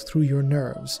electroshocks through your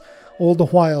nerves. All the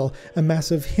while, a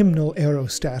massive hymnal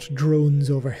aerostat drones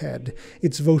overhead,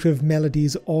 its votive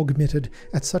melodies augmented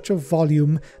at such a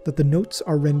volume that the notes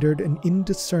are rendered an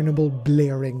indiscernible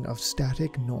blaring of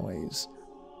static noise.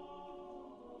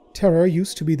 Terror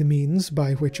used to be the means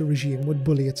by which a regime would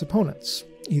bully its opponents,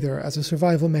 either as a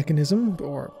survival mechanism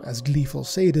or as gleeful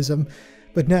sadism,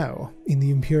 but now, in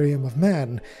the Imperium of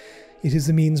Man, it is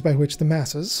the means by which the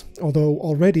masses, although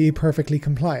already perfectly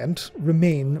compliant,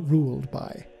 remain ruled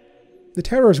by. The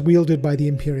terrors wielded by the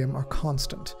Imperium are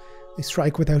constant. They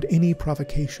strike without any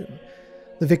provocation.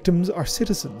 The victims are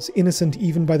citizens, innocent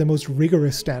even by the most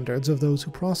rigorous standards of those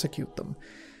who prosecute them.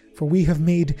 For we have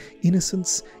made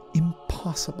innocence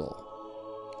impossible.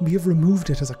 We have removed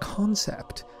it as a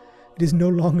concept. It is no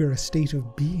longer a state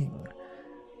of being.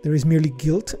 There is merely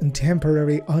guilt and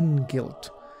temporary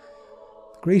unguilt.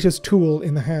 The greatest tool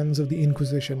in the hands of the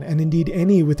Inquisition, and indeed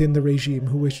any within the regime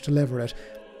who wished to lever it,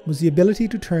 was the ability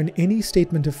to turn any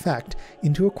statement of fact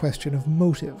into a question of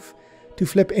motive, to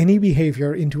flip any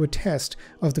behavior into a test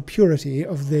of the purity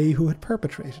of they who had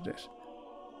perpetrated it.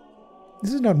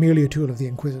 This is not merely a tool of the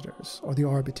Inquisitors or the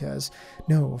Arbites.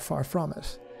 No, far from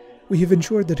it. We have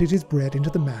ensured that it is bred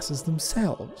into the masses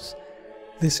themselves.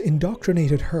 This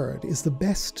indoctrinated herd is the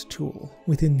best tool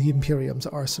within the Imperium's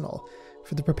arsenal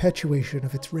for the perpetuation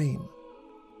of its reign.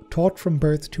 Taught from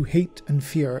birth to hate and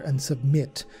fear and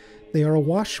submit, they are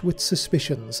awash with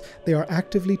suspicions they are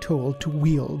actively told to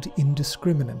wield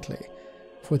indiscriminately,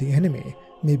 for the enemy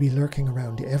may be lurking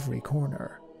around every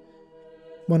corner.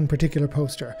 One particular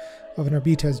poster of an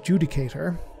Arbites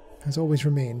Judicator has always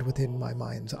remained within my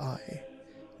mind's eye,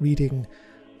 reading,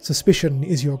 "Suspicion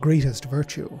is your greatest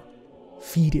virtue.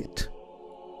 Feed it."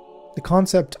 The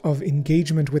concept of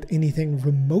engagement with anything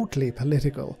remotely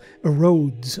political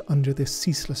erodes under this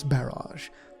ceaseless barrage.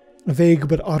 A vague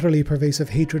but utterly pervasive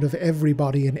hatred of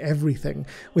everybody and everything,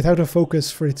 without a focus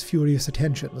for its furious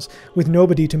attentions, with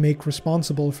nobody to make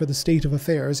responsible for the state of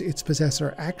affairs its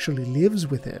possessor actually lives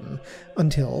within,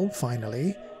 until,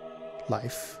 finally,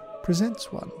 life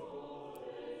presents one.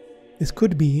 This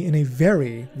could be, in a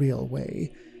very real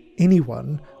way,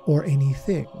 anyone or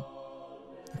anything.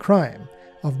 A crime,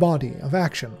 of body, of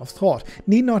action, of thought,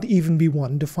 need not even be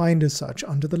one defined as such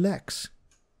under the lex.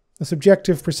 A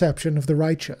subjective perception of the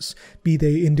righteous, be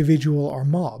they individual or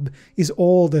mob, is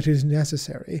all that is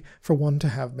necessary for one to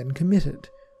have been committed.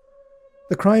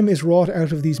 The crime is wrought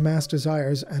out of these mass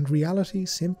desires, and reality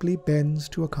simply bends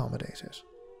to accommodate it.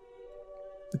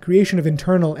 The creation of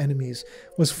internal enemies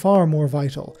was far more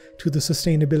vital to the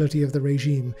sustainability of the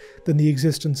regime than the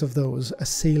existence of those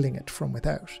assailing it from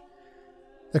without.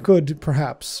 There could,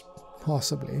 perhaps,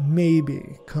 possibly,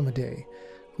 maybe, come a day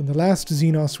when the last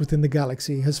Xenos within the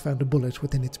galaxy has found a bullet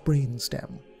within its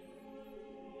brainstem.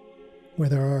 Where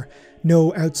there are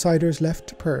no outsiders left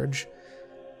to purge,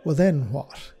 well then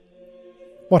what?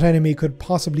 What enemy could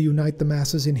possibly unite the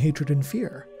masses in hatred and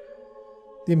fear?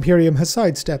 The Imperium has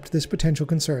sidestepped this potential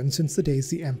concern since the days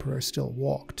the Emperor still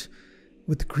walked,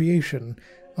 with the creation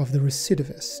of the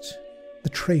recidivist, the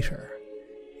traitor,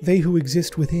 they who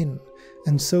exist within,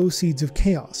 and sow seeds of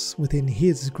chaos within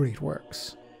his great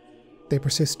works. They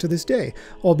persist to this day,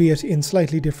 albeit in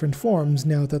slightly different forms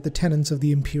now that the tenets of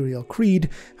the Imperial Creed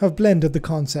have blended the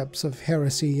concepts of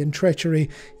heresy and treachery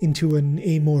into an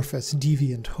amorphous,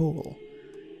 deviant whole.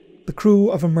 The crew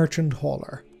of a merchant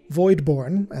hauler,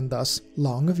 void-born and thus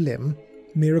long of limb,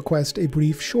 may request a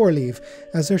brief shore leave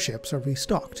as their ships are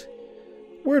restocked.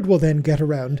 Word will then get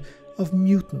around of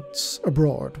mutants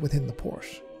abroad within the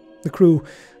port. The crew,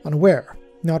 unaware,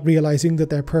 not realizing that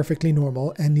their perfectly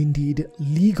normal and indeed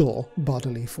legal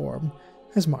bodily form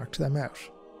has marked them out.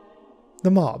 The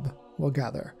mob will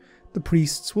gather, the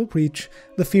priests will preach,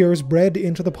 the fears bred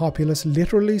into the populace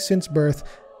literally since birth,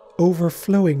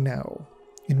 overflowing now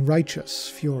in righteous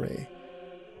fury,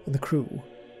 and the crew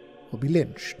will be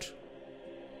lynched,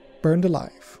 burned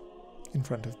alive in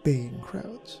front of baying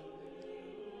crowds.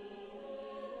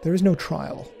 There is no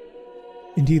trial.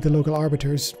 Indeed, the local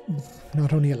arbiters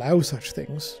not only allow such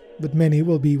things, but many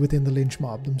will be within the lynch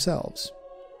mob themselves.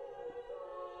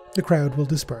 The crowd will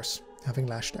disperse, having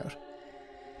lashed out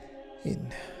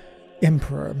in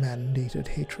emperor-mandated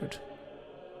hatred,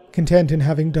 content in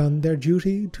having done their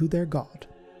duty to their god.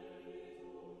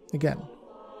 Again,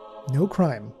 no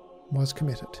crime was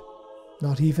committed,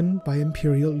 not even by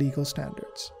imperial legal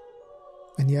standards.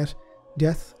 And yet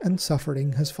death and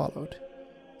suffering has followed,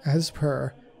 as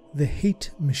per the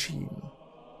hate machine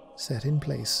set in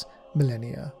place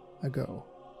millennia ago.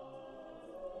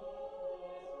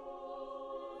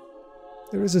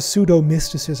 There is a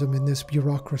pseudo-mysticism in this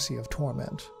bureaucracy of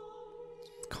torment.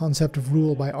 The concept of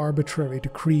rule by arbitrary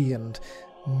decree and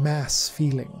mass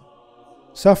feeling.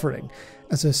 Suffering,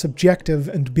 as a subjective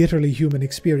and bitterly human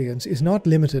experience, is not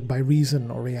limited by reason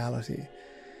or reality.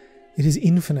 It is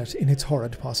infinite in its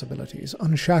horrid possibilities,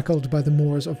 unshackled by the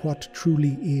moors of what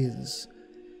truly is.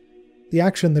 The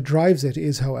action that drives it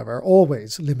is, however,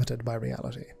 always limited by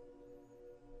reality.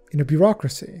 In a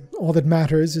bureaucracy, all that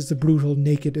matters is the brutal,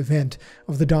 naked event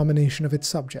of the domination of its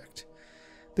subject.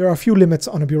 There are few limits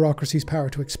on a bureaucracy's power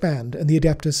to expand, and the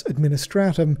Adeptus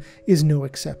Administratum is no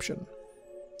exception.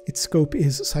 Its scope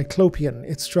is cyclopean,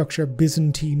 its structure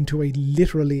Byzantine to a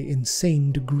literally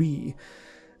insane degree,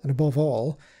 and above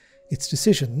all, its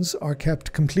decisions are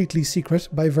kept completely secret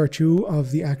by virtue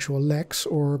of the actual lex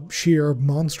or sheer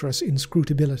monstrous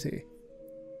inscrutability.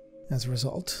 As a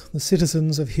result, the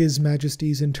citizens of His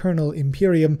Majesty's internal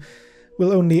Imperium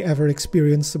will only ever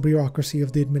experience the bureaucracy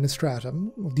of the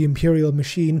Administratum, of the imperial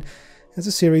machine, as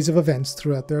a series of events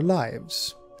throughout their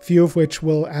lives, few of which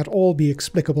will at all be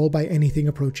explicable by anything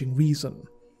approaching reason.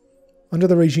 Under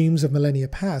the regimes of millennia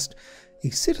past, a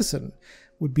citizen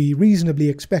would be reasonably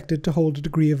expected to hold a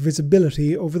degree of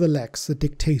visibility over the lex that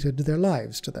dictated their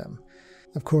lives to them.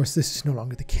 Of course, this is no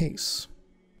longer the case.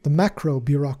 The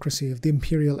macro-bureaucracy of the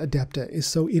Imperial Adepta is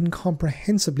so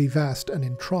incomprehensibly vast and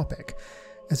entropic,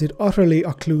 as it utterly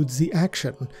occludes the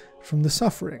action from the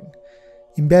suffering,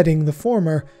 embedding the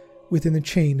former within the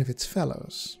chain of its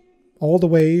fellows, all the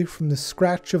way from the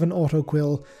scratch of an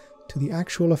autoquill to the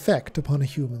actual effect upon a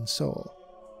human soul.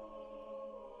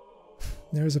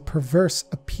 There is a perverse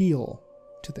appeal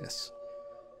to this.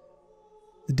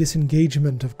 The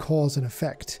disengagement of cause and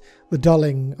effect, the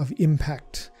dulling of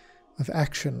impact, of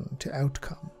action to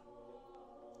outcome.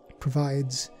 It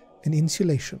provides an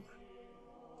insulation,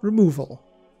 removal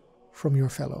from your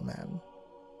fellow man.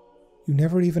 You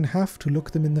never even have to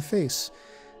look them in the face,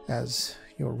 as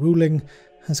your ruling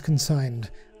has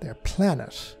consigned their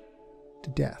planet to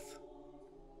death.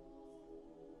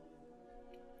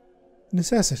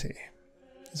 Necessity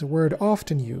is a word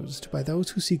often used by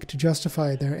those who seek to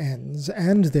justify their ends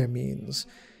and their means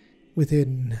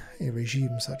within a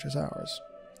regime such as ours.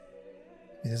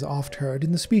 It is oft heard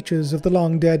in the speeches of the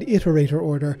long-dead Iterator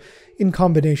order in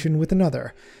combination with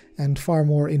another, and far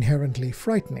more inherently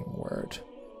frightening word,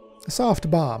 a soft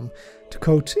bomb to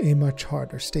quote a much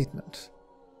harder statement: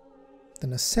 the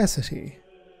necessity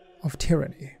of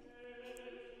tyranny.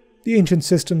 The ancient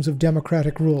systems of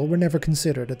democratic rule were never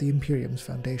considered at the Imperium's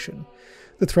foundation.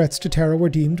 The threats to terror were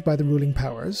deemed by the ruling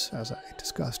powers, as I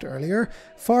discussed earlier,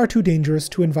 far too dangerous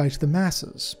to invite the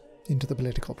masses into the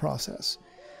political process.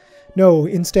 No,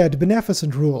 instead,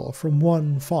 beneficent rule from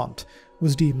one font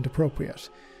was deemed appropriate,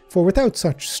 for without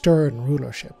such stern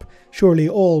rulership, surely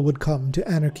all would come to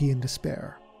anarchy and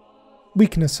despair.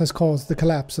 Weakness has caused the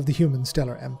collapse of the human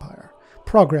stellar empire.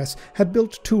 Progress had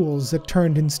built tools that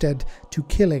turned instead to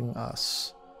killing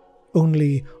us.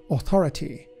 Only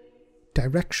authority,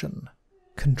 direction,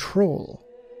 control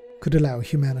could allow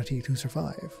humanity to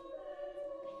survive.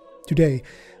 Today,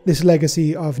 this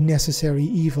legacy of necessary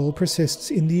evil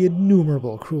persists in the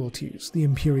innumerable cruelties the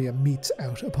Imperium metes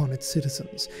out upon its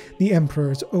citizens, the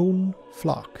Emperor's own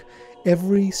flock,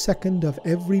 every second of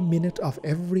every minute of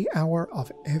every hour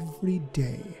of every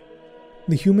day.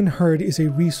 The human herd is a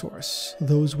resource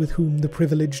those with whom the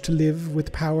privilege to live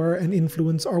with power and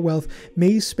influence or wealth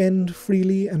may spend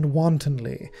freely and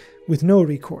wantonly, with no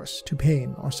recourse to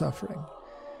pain or suffering.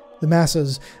 The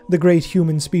masses, the great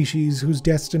human species whose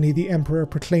destiny the Emperor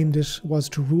proclaimed it was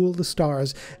to rule the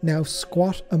stars, now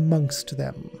squat amongst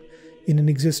them, in an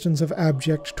existence of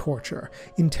abject torture,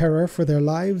 in terror for their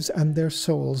lives and their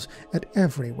souls at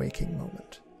every waking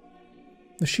moment.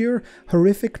 The sheer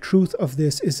horrific truth of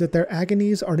this is that their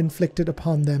agonies are inflicted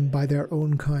upon them by their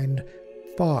own kind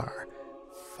far,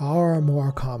 far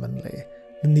more commonly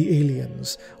than the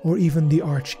aliens or even the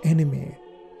arch-enemy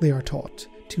they are taught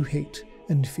to hate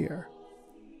and fear.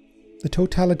 The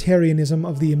totalitarianism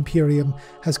of the Imperium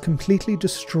has completely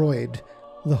destroyed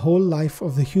the whole life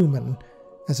of the human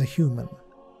as a human.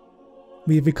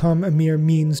 We have become a mere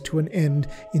means to an end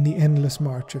in the endless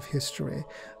march of history,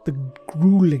 the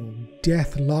grueling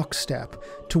death lockstep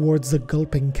towards the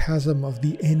gulping chasm of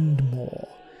the end maw,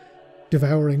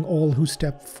 devouring all who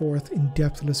step forth in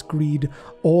depthless greed,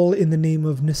 all in the name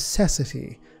of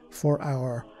necessity for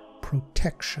our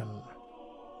protection.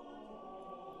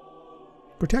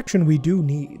 Protection we do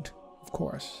need, of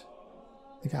course.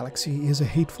 The galaxy is a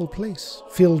hateful place,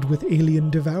 filled with alien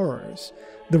devourers,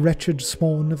 the wretched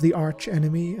spawn of the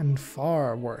arch-enemy, and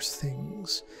far worse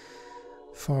things,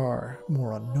 far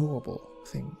more unknowable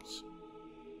things.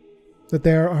 That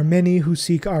there are many who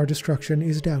seek our destruction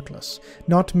is doubtless,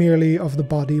 not merely of the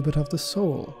body but of the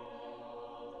soul.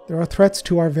 There are threats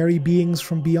to our very beings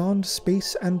from beyond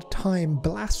space and time,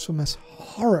 blasphemous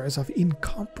horrors of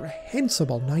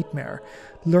incomprehensible nightmare,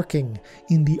 lurking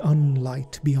in the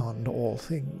unlight beyond all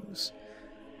things.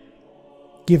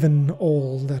 Given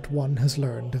all that one has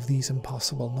learned of these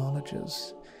impossible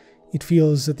knowledges, it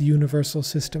feels that the universal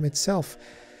system itself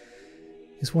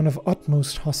is one of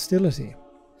utmost hostility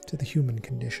to the human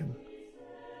condition,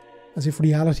 as if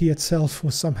reality itself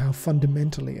was somehow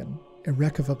fundamentally and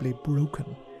irrevocably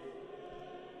broken.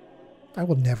 I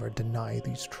will never deny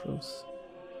these truths.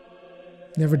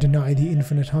 Never deny the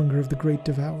infinite hunger of the great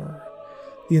devourer,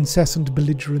 the incessant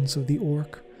belligerence of the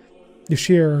orc, the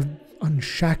sheer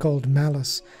unshackled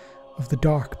malice of the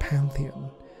dark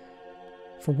pantheon.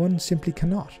 For one simply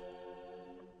cannot.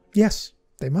 Yes,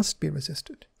 they must be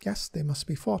resisted. Yes, they must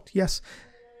be fought. Yes,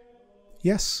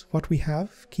 what we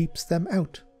have keeps them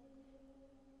out.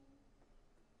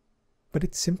 But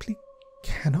it simply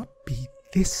cannot be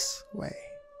this way.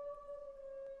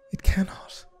 It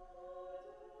cannot.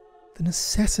 The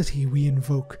necessity we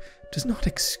invoke does not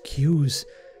excuse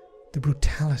the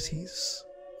brutalities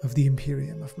of the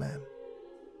Imperium of Man.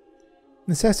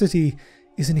 Necessity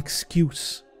is an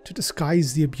excuse to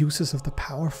disguise the abuses of the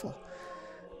powerful,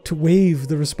 to waive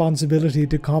the responsibility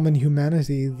to common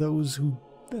humanity those who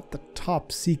at the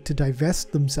top seek to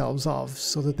divest themselves of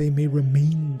so that they may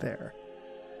remain there.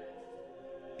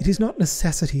 It is not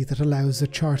necessity that allows the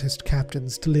Chartist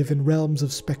captains to live in realms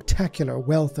of spectacular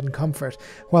wealth and comfort,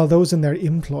 while those in their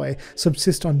employ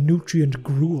subsist on nutrient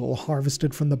gruel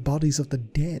harvested from the bodies of the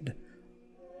dead.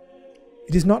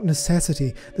 It is not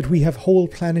necessity that we have whole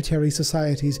planetary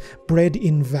societies bred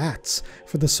in vats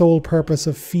for the sole purpose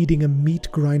of feeding a meat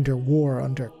grinder war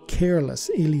under careless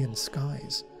alien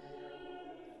skies.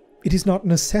 It is not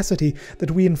necessity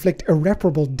that we inflict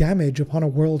irreparable damage upon a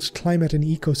world's climate and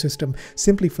ecosystem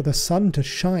simply for the sun to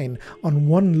shine on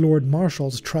one Lord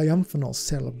Marshal's triumphal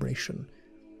celebration.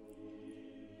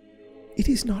 It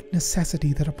is not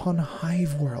necessity that upon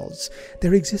hive worlds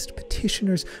there exist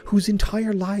petitioners whose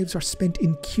entire lives are spent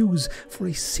in queues for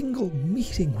a single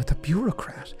meeting with a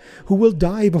bureaucrat, who will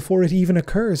die before it even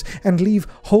occurs and leave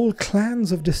whole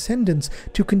clans of descendants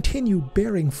to continue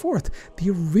bearing forth the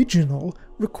original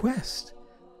request.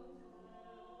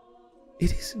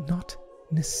 It is not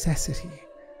necessity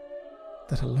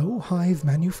that a low hive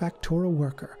manufactura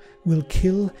worker will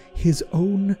kill his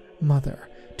own mother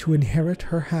to inherit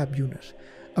her hab unit,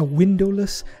 a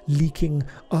windowless, leaking,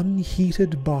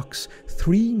 unheated box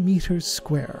 3 meters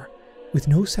square, with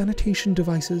no sanitation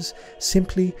devices,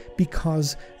 simply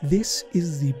because this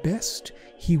is the best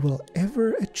he will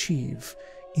ever achieve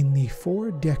in the 4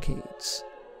 decades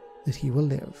that he will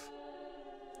live.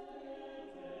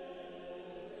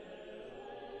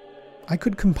 I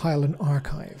could compile an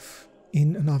archive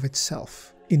in and of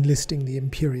itself enlisting the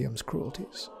Imperium's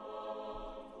cruelties.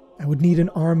 I would need an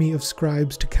army of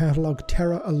scribes to catalogue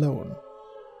Terra alone.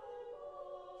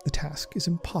 The task is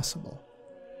impossible,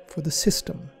 for the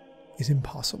system is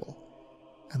impossible,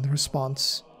 and the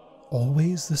response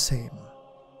always the same.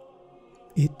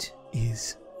 It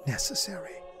is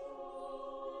necessary.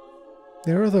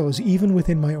 There are those, even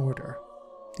within my order,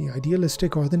 the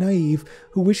idealistic or the naive,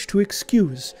 who wish to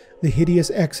excuse the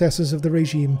hideous excesses of the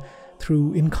regime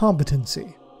through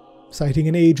incompetency, citing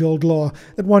an age-old law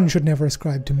that one should never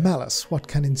ascribe to malice what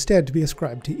can instead be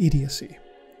ascribed to idiocy.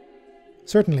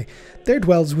 Certainly, there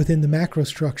dwells within the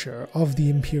macrostructure of the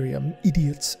Imperium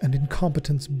idiots and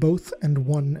incompetents both and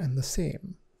one and the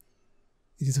same.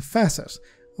 It is a facet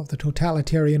of the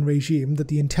totalitarian regime that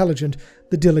the intelligent,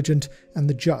 the diligent, and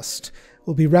the just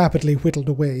will be rapidly whittled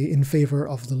away in favor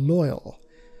of the loyal.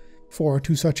 For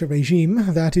to such a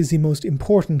regime, that is the most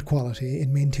important quality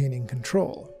in maintaining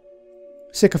control.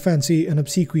 Sycophancy and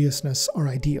obsequiousness are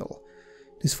ideal.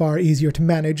 It is far easier to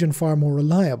manage and far more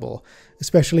reliable,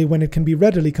 especially when it can be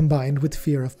readily combined with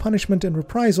fear of punishment and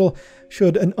reprisal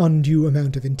should an undue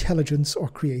amount of intelligence or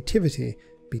creativity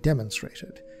be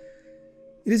demonstrated.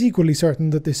 It is equally certain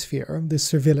that this fear, this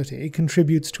servility,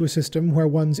 contributes to a system where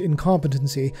one's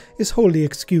incompetency is wholly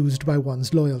excused by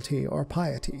one's loyalty or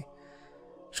piety.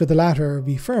 Should the latter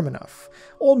be firm enough,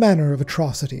 all manner of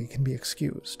atrocity can be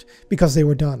excused, because they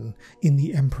were done in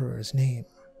the Emperor's name.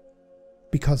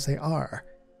 Because they are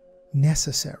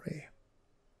necessary.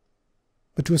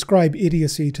 But to ascribe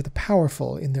idiocy to the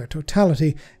powerful in their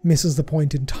totality misses the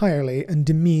point entirely and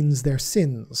demeans their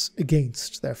sins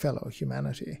against their fellow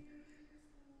humanity.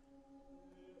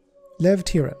 Lev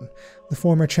Tyran, the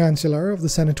former Chancellor of the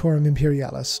Senatorium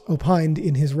Imperialis, opined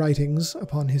in his writings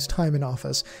upon his time in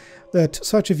office that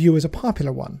such a view is a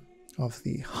popular one of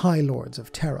the High Lords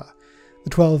of Terra, the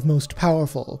 12 most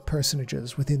powerful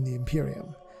personages within the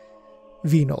Imperium.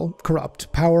 Venal,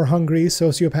 corrupt, power-hungry,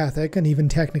 sociopathic, and even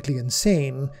technically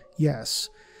insane, yes,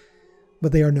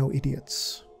 but they are no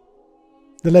idiots.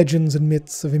 The legends and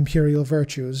myths of imperial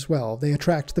virtues, well, they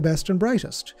attract the best and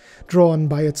brightest, drawn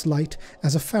by its light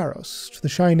as a pharos to the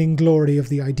shining glory of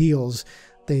the ideals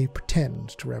they pretend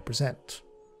to represent.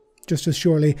 Just as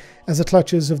surely as the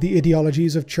clutches of the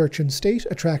ideologies of church and state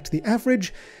attract the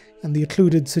average, and the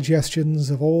occluded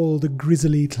suggestions of all the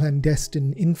grisly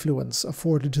clandestine influence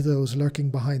afforded to those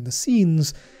lurking behind the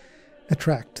scenes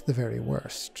attract the very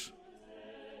worst.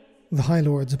 The High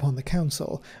Lords upon the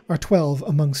Council are 12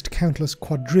 amongst countless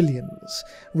quadrillions,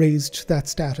 raised to that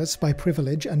status by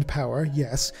privilege and power,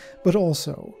 yes, but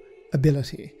also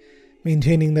ability,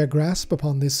 maintaining their grasp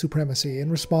upon this supremacy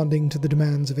and responding to the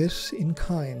demands of it in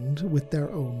kind with their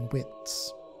own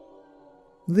wits.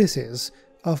 This is,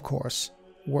 of course,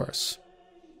 worse.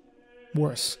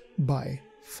 Worse by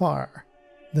far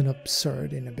than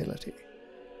absurd inability.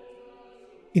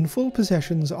 In full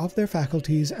possessions of their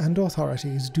faculties and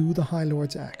authorities do the High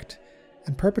Lords act,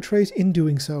 and perpetrate in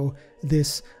doing so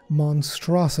this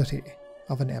monstrosity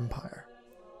of an empire.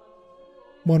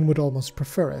 One would almost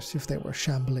prefer it if they were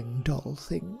shambling dull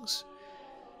things,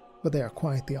 but they are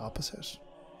quite the opposite.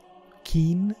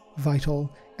 Keen,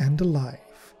 vital, and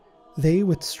alive, they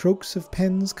with strokes of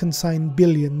pens consign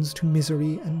billions to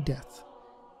misery and death.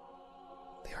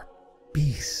 They are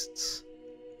beasts.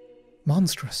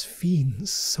 Monstrous fiends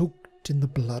soaked in the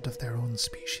blood of their own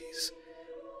species,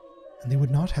 and they would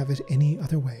not have it any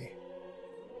other way.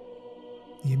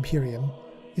 The Imperium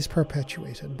is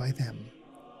perpetuated by them,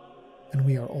 and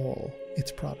we are all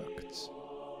its products.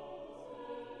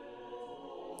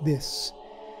 This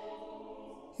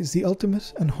is the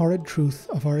ultimate and horrid truth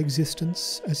of our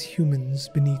existence as humans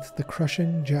beneath the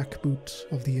crushing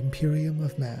jackboot of the Imperium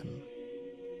of Man.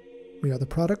 We are the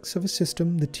products of a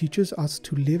system that teaches us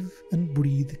to live and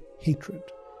breathe hatred,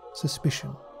 suspicion,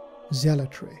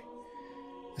 zealotry.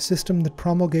 A system that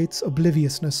promulgates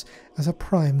obliviousness as a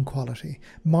prime quality,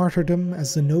 martyrdom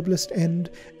as the noblest end,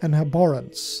 and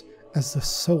abhorrence as the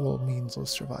sole means of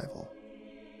survival.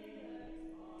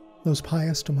 Those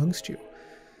pious amongst you,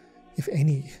 if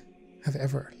any, have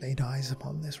ever laid eyes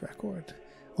upon this record,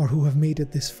 or who have made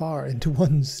it this far into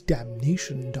one's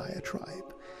damnation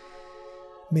diatribe,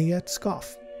 may yet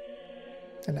scoff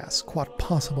and ask what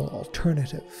possible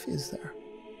alternative is there.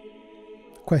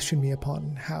 Question me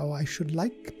upon how I should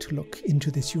like to look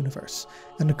into this universe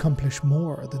and accomplish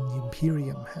more than the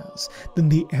Imperium has, than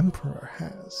the Emperor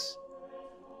has.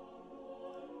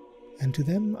 And to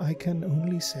them I can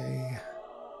only say,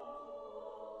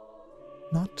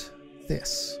 not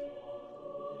this.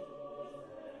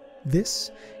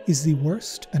 This is the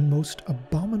worst and most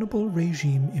abominable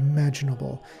regime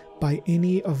imaginable by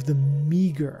any of the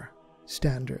meager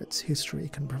standards history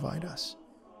can provide us.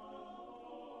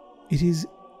 It is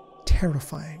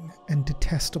terrifying and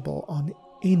detestable on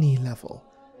any level,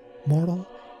 moral,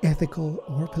 ethical,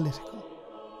 or political.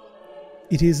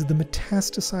 It is the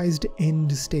metastasized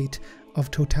end state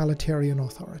of totalitarian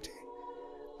authority,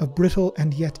 a brittle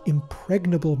and yet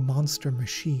impregnable monster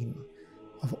machine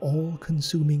of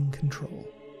all-consuming control.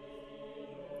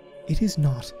 It is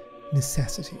not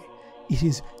necessity. It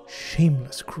is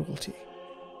shameless cruelty.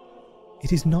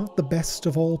 It is not the best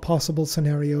of all possible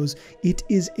scenarios. It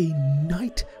is a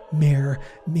nightmare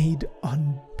made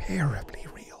unbearably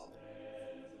real.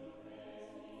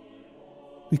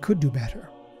 We could do better.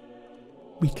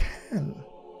 We can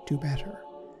do better.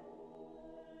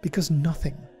 Because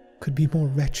nothing could be more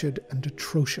wretched and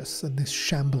atrocious than this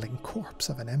shambling corpse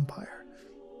of an empire.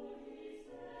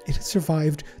 It has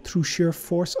survived through sheer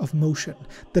force of motion,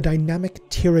 the dynamic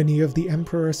tyranny of the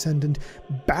Emperor Ascendant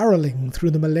barreling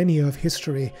through the millennia of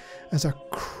history as a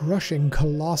crushing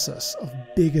colossus of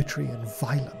bigotry and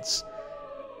violence,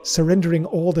 surrendering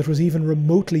all that was even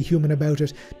remotely human about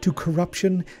it to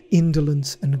corruption,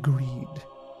 indolence, and greed.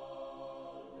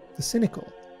 The cynical,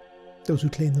 those who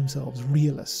claim themselves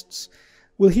realists,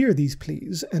 will hear these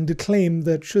pleas and declaim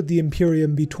that should the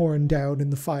Imperium be torn down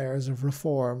in the fires of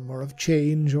reform or of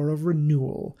change or of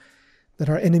renewal, that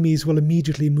our enemies will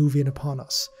immediately move in upon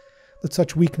us, that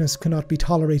such weakness cannot be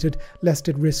tolerated lest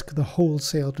it risk the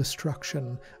wholesale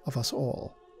destruction of us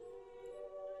all,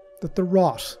 that the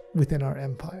rot within our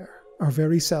empire, our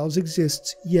very selves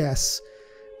exists, yes,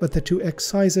 but that to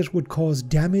excise it would cause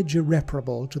damage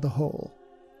irreparable to the whole.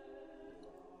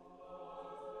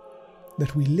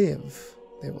 That we live,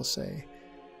 they will say,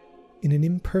 in an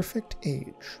imperfect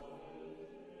age.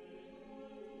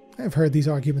 I have heard these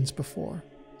arguments before,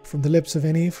 from the lips of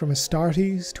any from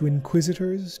Astartes to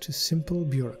inquisitors to simple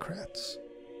bureaucrats.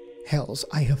 Hells,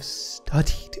 I have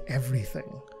studied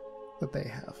everything that they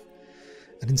have,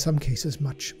 and in some cases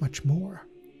much, much more.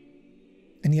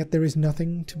 And yet there is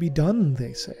nothing to be done,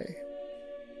 they say.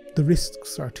 The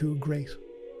risks are too great.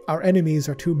 Our enemies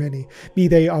are too many, be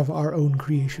they of our own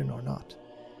creation or not.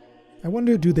 I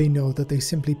wonder, do they know that they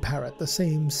simply parrot the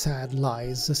same sad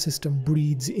lies the system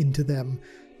breeds into them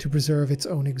to preserve its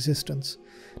own existence,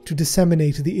 to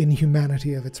disseminate the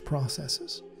inhumanity of its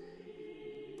processes?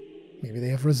 Maybe they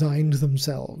have resigned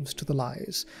themselves to the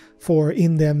lies, for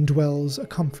in them dwells a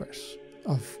comfort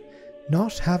of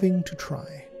not having to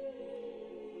try,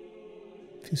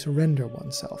 to surrender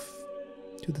oneself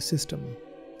to the system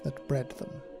that bred them,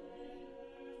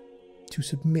 to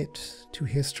submit to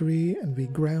history and be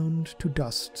ground to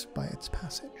dust by its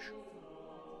passage.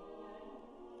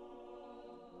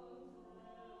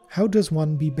 How does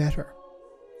one be better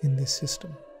in this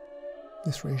system,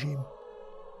 this regime?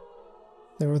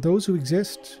 There are those who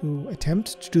exist, who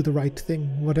attempt to do the right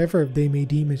thing, whatever they may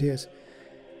deem it is.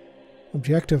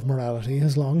 Objective morality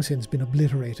has long since been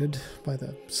obliterated by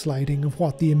the sliding of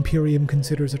what the Imperium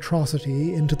considers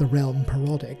atrocity into the realm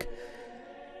parodic.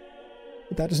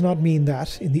 But that does not mean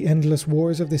that, in the endless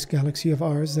wars of this galaxy of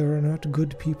ours, there are not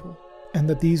good people, and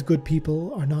that these good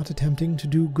people are not attempting to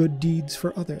do good deeds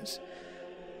for others,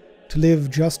 to live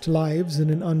just lives in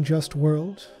an unjust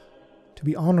world, to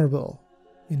be honorable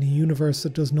in a universe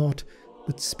that does not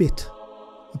but spit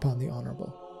upon the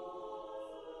honorable.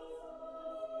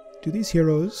 Do these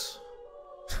heroes,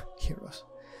 do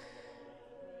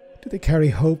they carry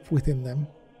hope within them?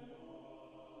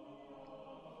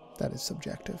 That is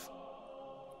subjective.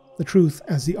 The truth,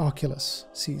 as the Oculus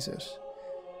sees it,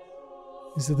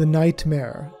 is that the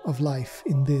nightmare of life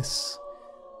in this,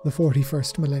 the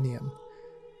 41st millennium,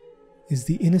 is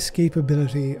the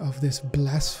inescapability of this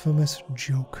blasphemous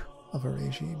joke of a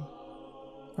regime,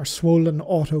 our swollen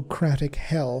autocratic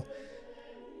hell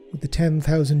with the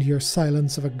 10,000-year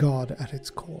silence of a god at its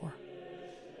core.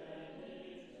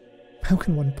 How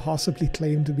can one possibly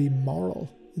claim to be moral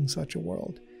in such a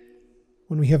world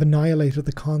when we have annihilated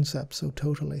the concept so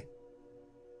totally?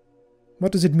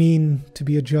 What does it mean to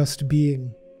be a just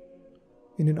being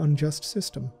in an unjust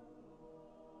system?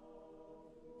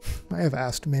 I have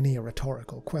asked many a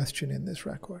rhetorical question in this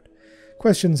record,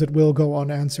 questions that will go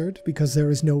unanswered because there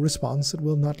is no response that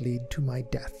will not lead to my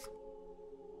death,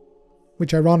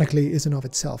 which ironically is in of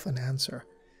itself an answer.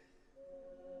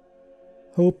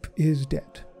 Hope is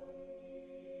dead.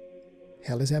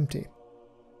 Hell is empty,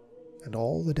 and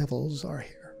all the devils are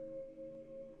here.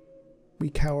 We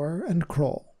cower and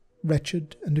crawl,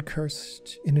 wretched and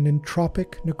accursed, in an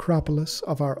entropic necropolis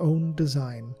of our own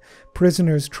design,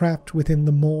 prisoners trapped within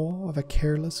the maw of a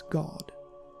careless god.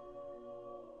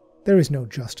 There is no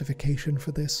justification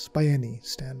for this by any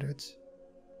standards.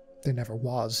 There never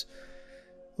was.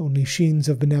 Only sheens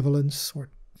of benevolence or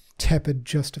tepid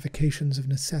justifications of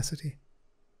necessity.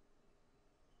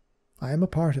 I am a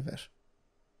part of it,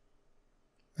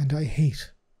 and I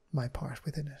hate my part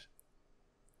within it.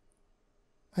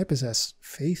 I possess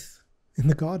faith in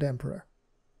the God Emperor,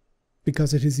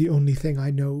 because it is the only thing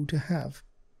I know to have,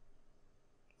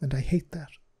 and I hate that.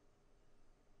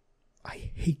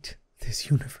 I hate this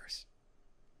universe.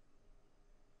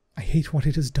 I hate what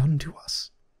it has done to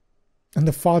us, and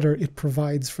the fodder it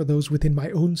provides for those within my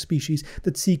own species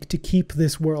that seek to keep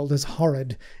this world as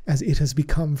horrid as it has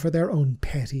become for their own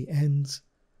petty ends.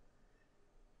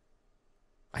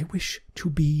 I wish to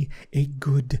be a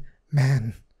good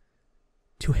man,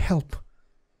 to help,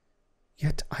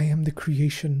 yet I am the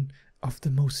creation of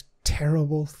the most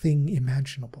terrible thing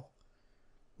imaginable.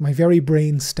 My very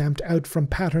brain stamped out from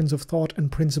patterns of thought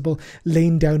and principle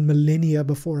lain down millennia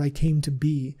before I came to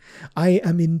be. I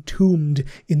am entombed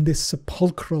in this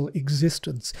sepulchral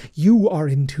existence. You are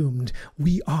entombed.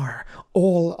 We are,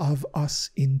 all of us,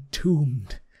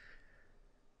 entombed.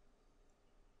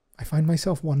 I find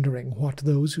myself wondering what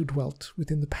those who dwelt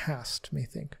within the past may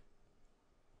think,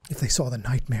 if they saw the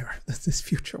nightmare that this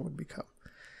future would become.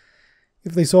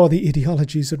 If they saw the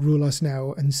ideologies that rule us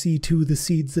now, and see too the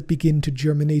seeds that begin to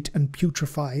germinate and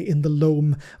putrefy in the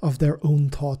loam of their own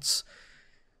thoughts,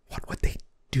 what would they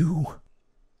do?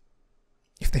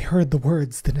 If they heard the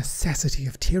words, the necessity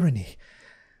of tyranny,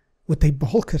 would they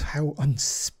balk at how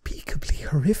unspeakably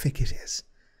horrific it is?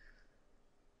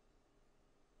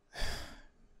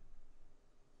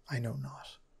 I know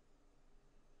not.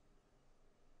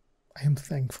 I am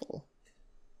thankful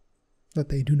that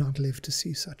they do not live to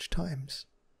see such times.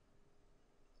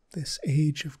 This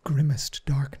age of grimmest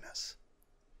darkness.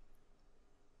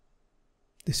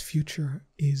 This future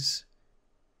is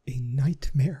a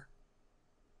nightmare,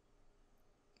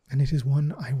 and it is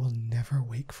one I will never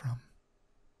wake from.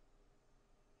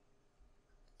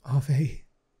 Ave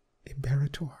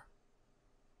Imperator,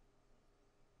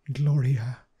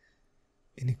 Gloria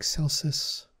in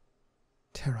excelsis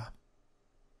terra.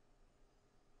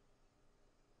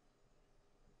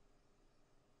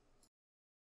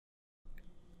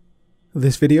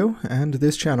 This video and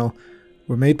this channel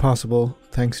were made possible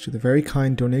thanks to the very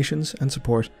kind donations and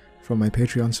support from my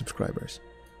Patreon subscribers.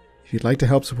 If you'd like to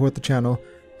help support the channel,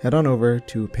 head on over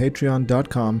to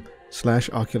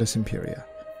patreon.com/Oculus Imperia.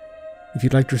 If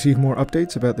you'd like to receive more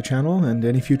updates about the channel and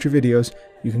any future videos,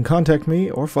 you can contact me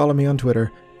or follow me on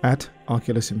Twitter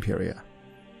 @Oculus Imperia.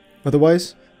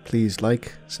 Otherwise, please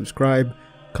like, subscribe,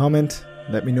 comment,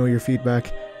 let me know your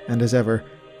feedback, and as ever,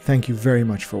 thank you very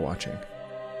much for watching.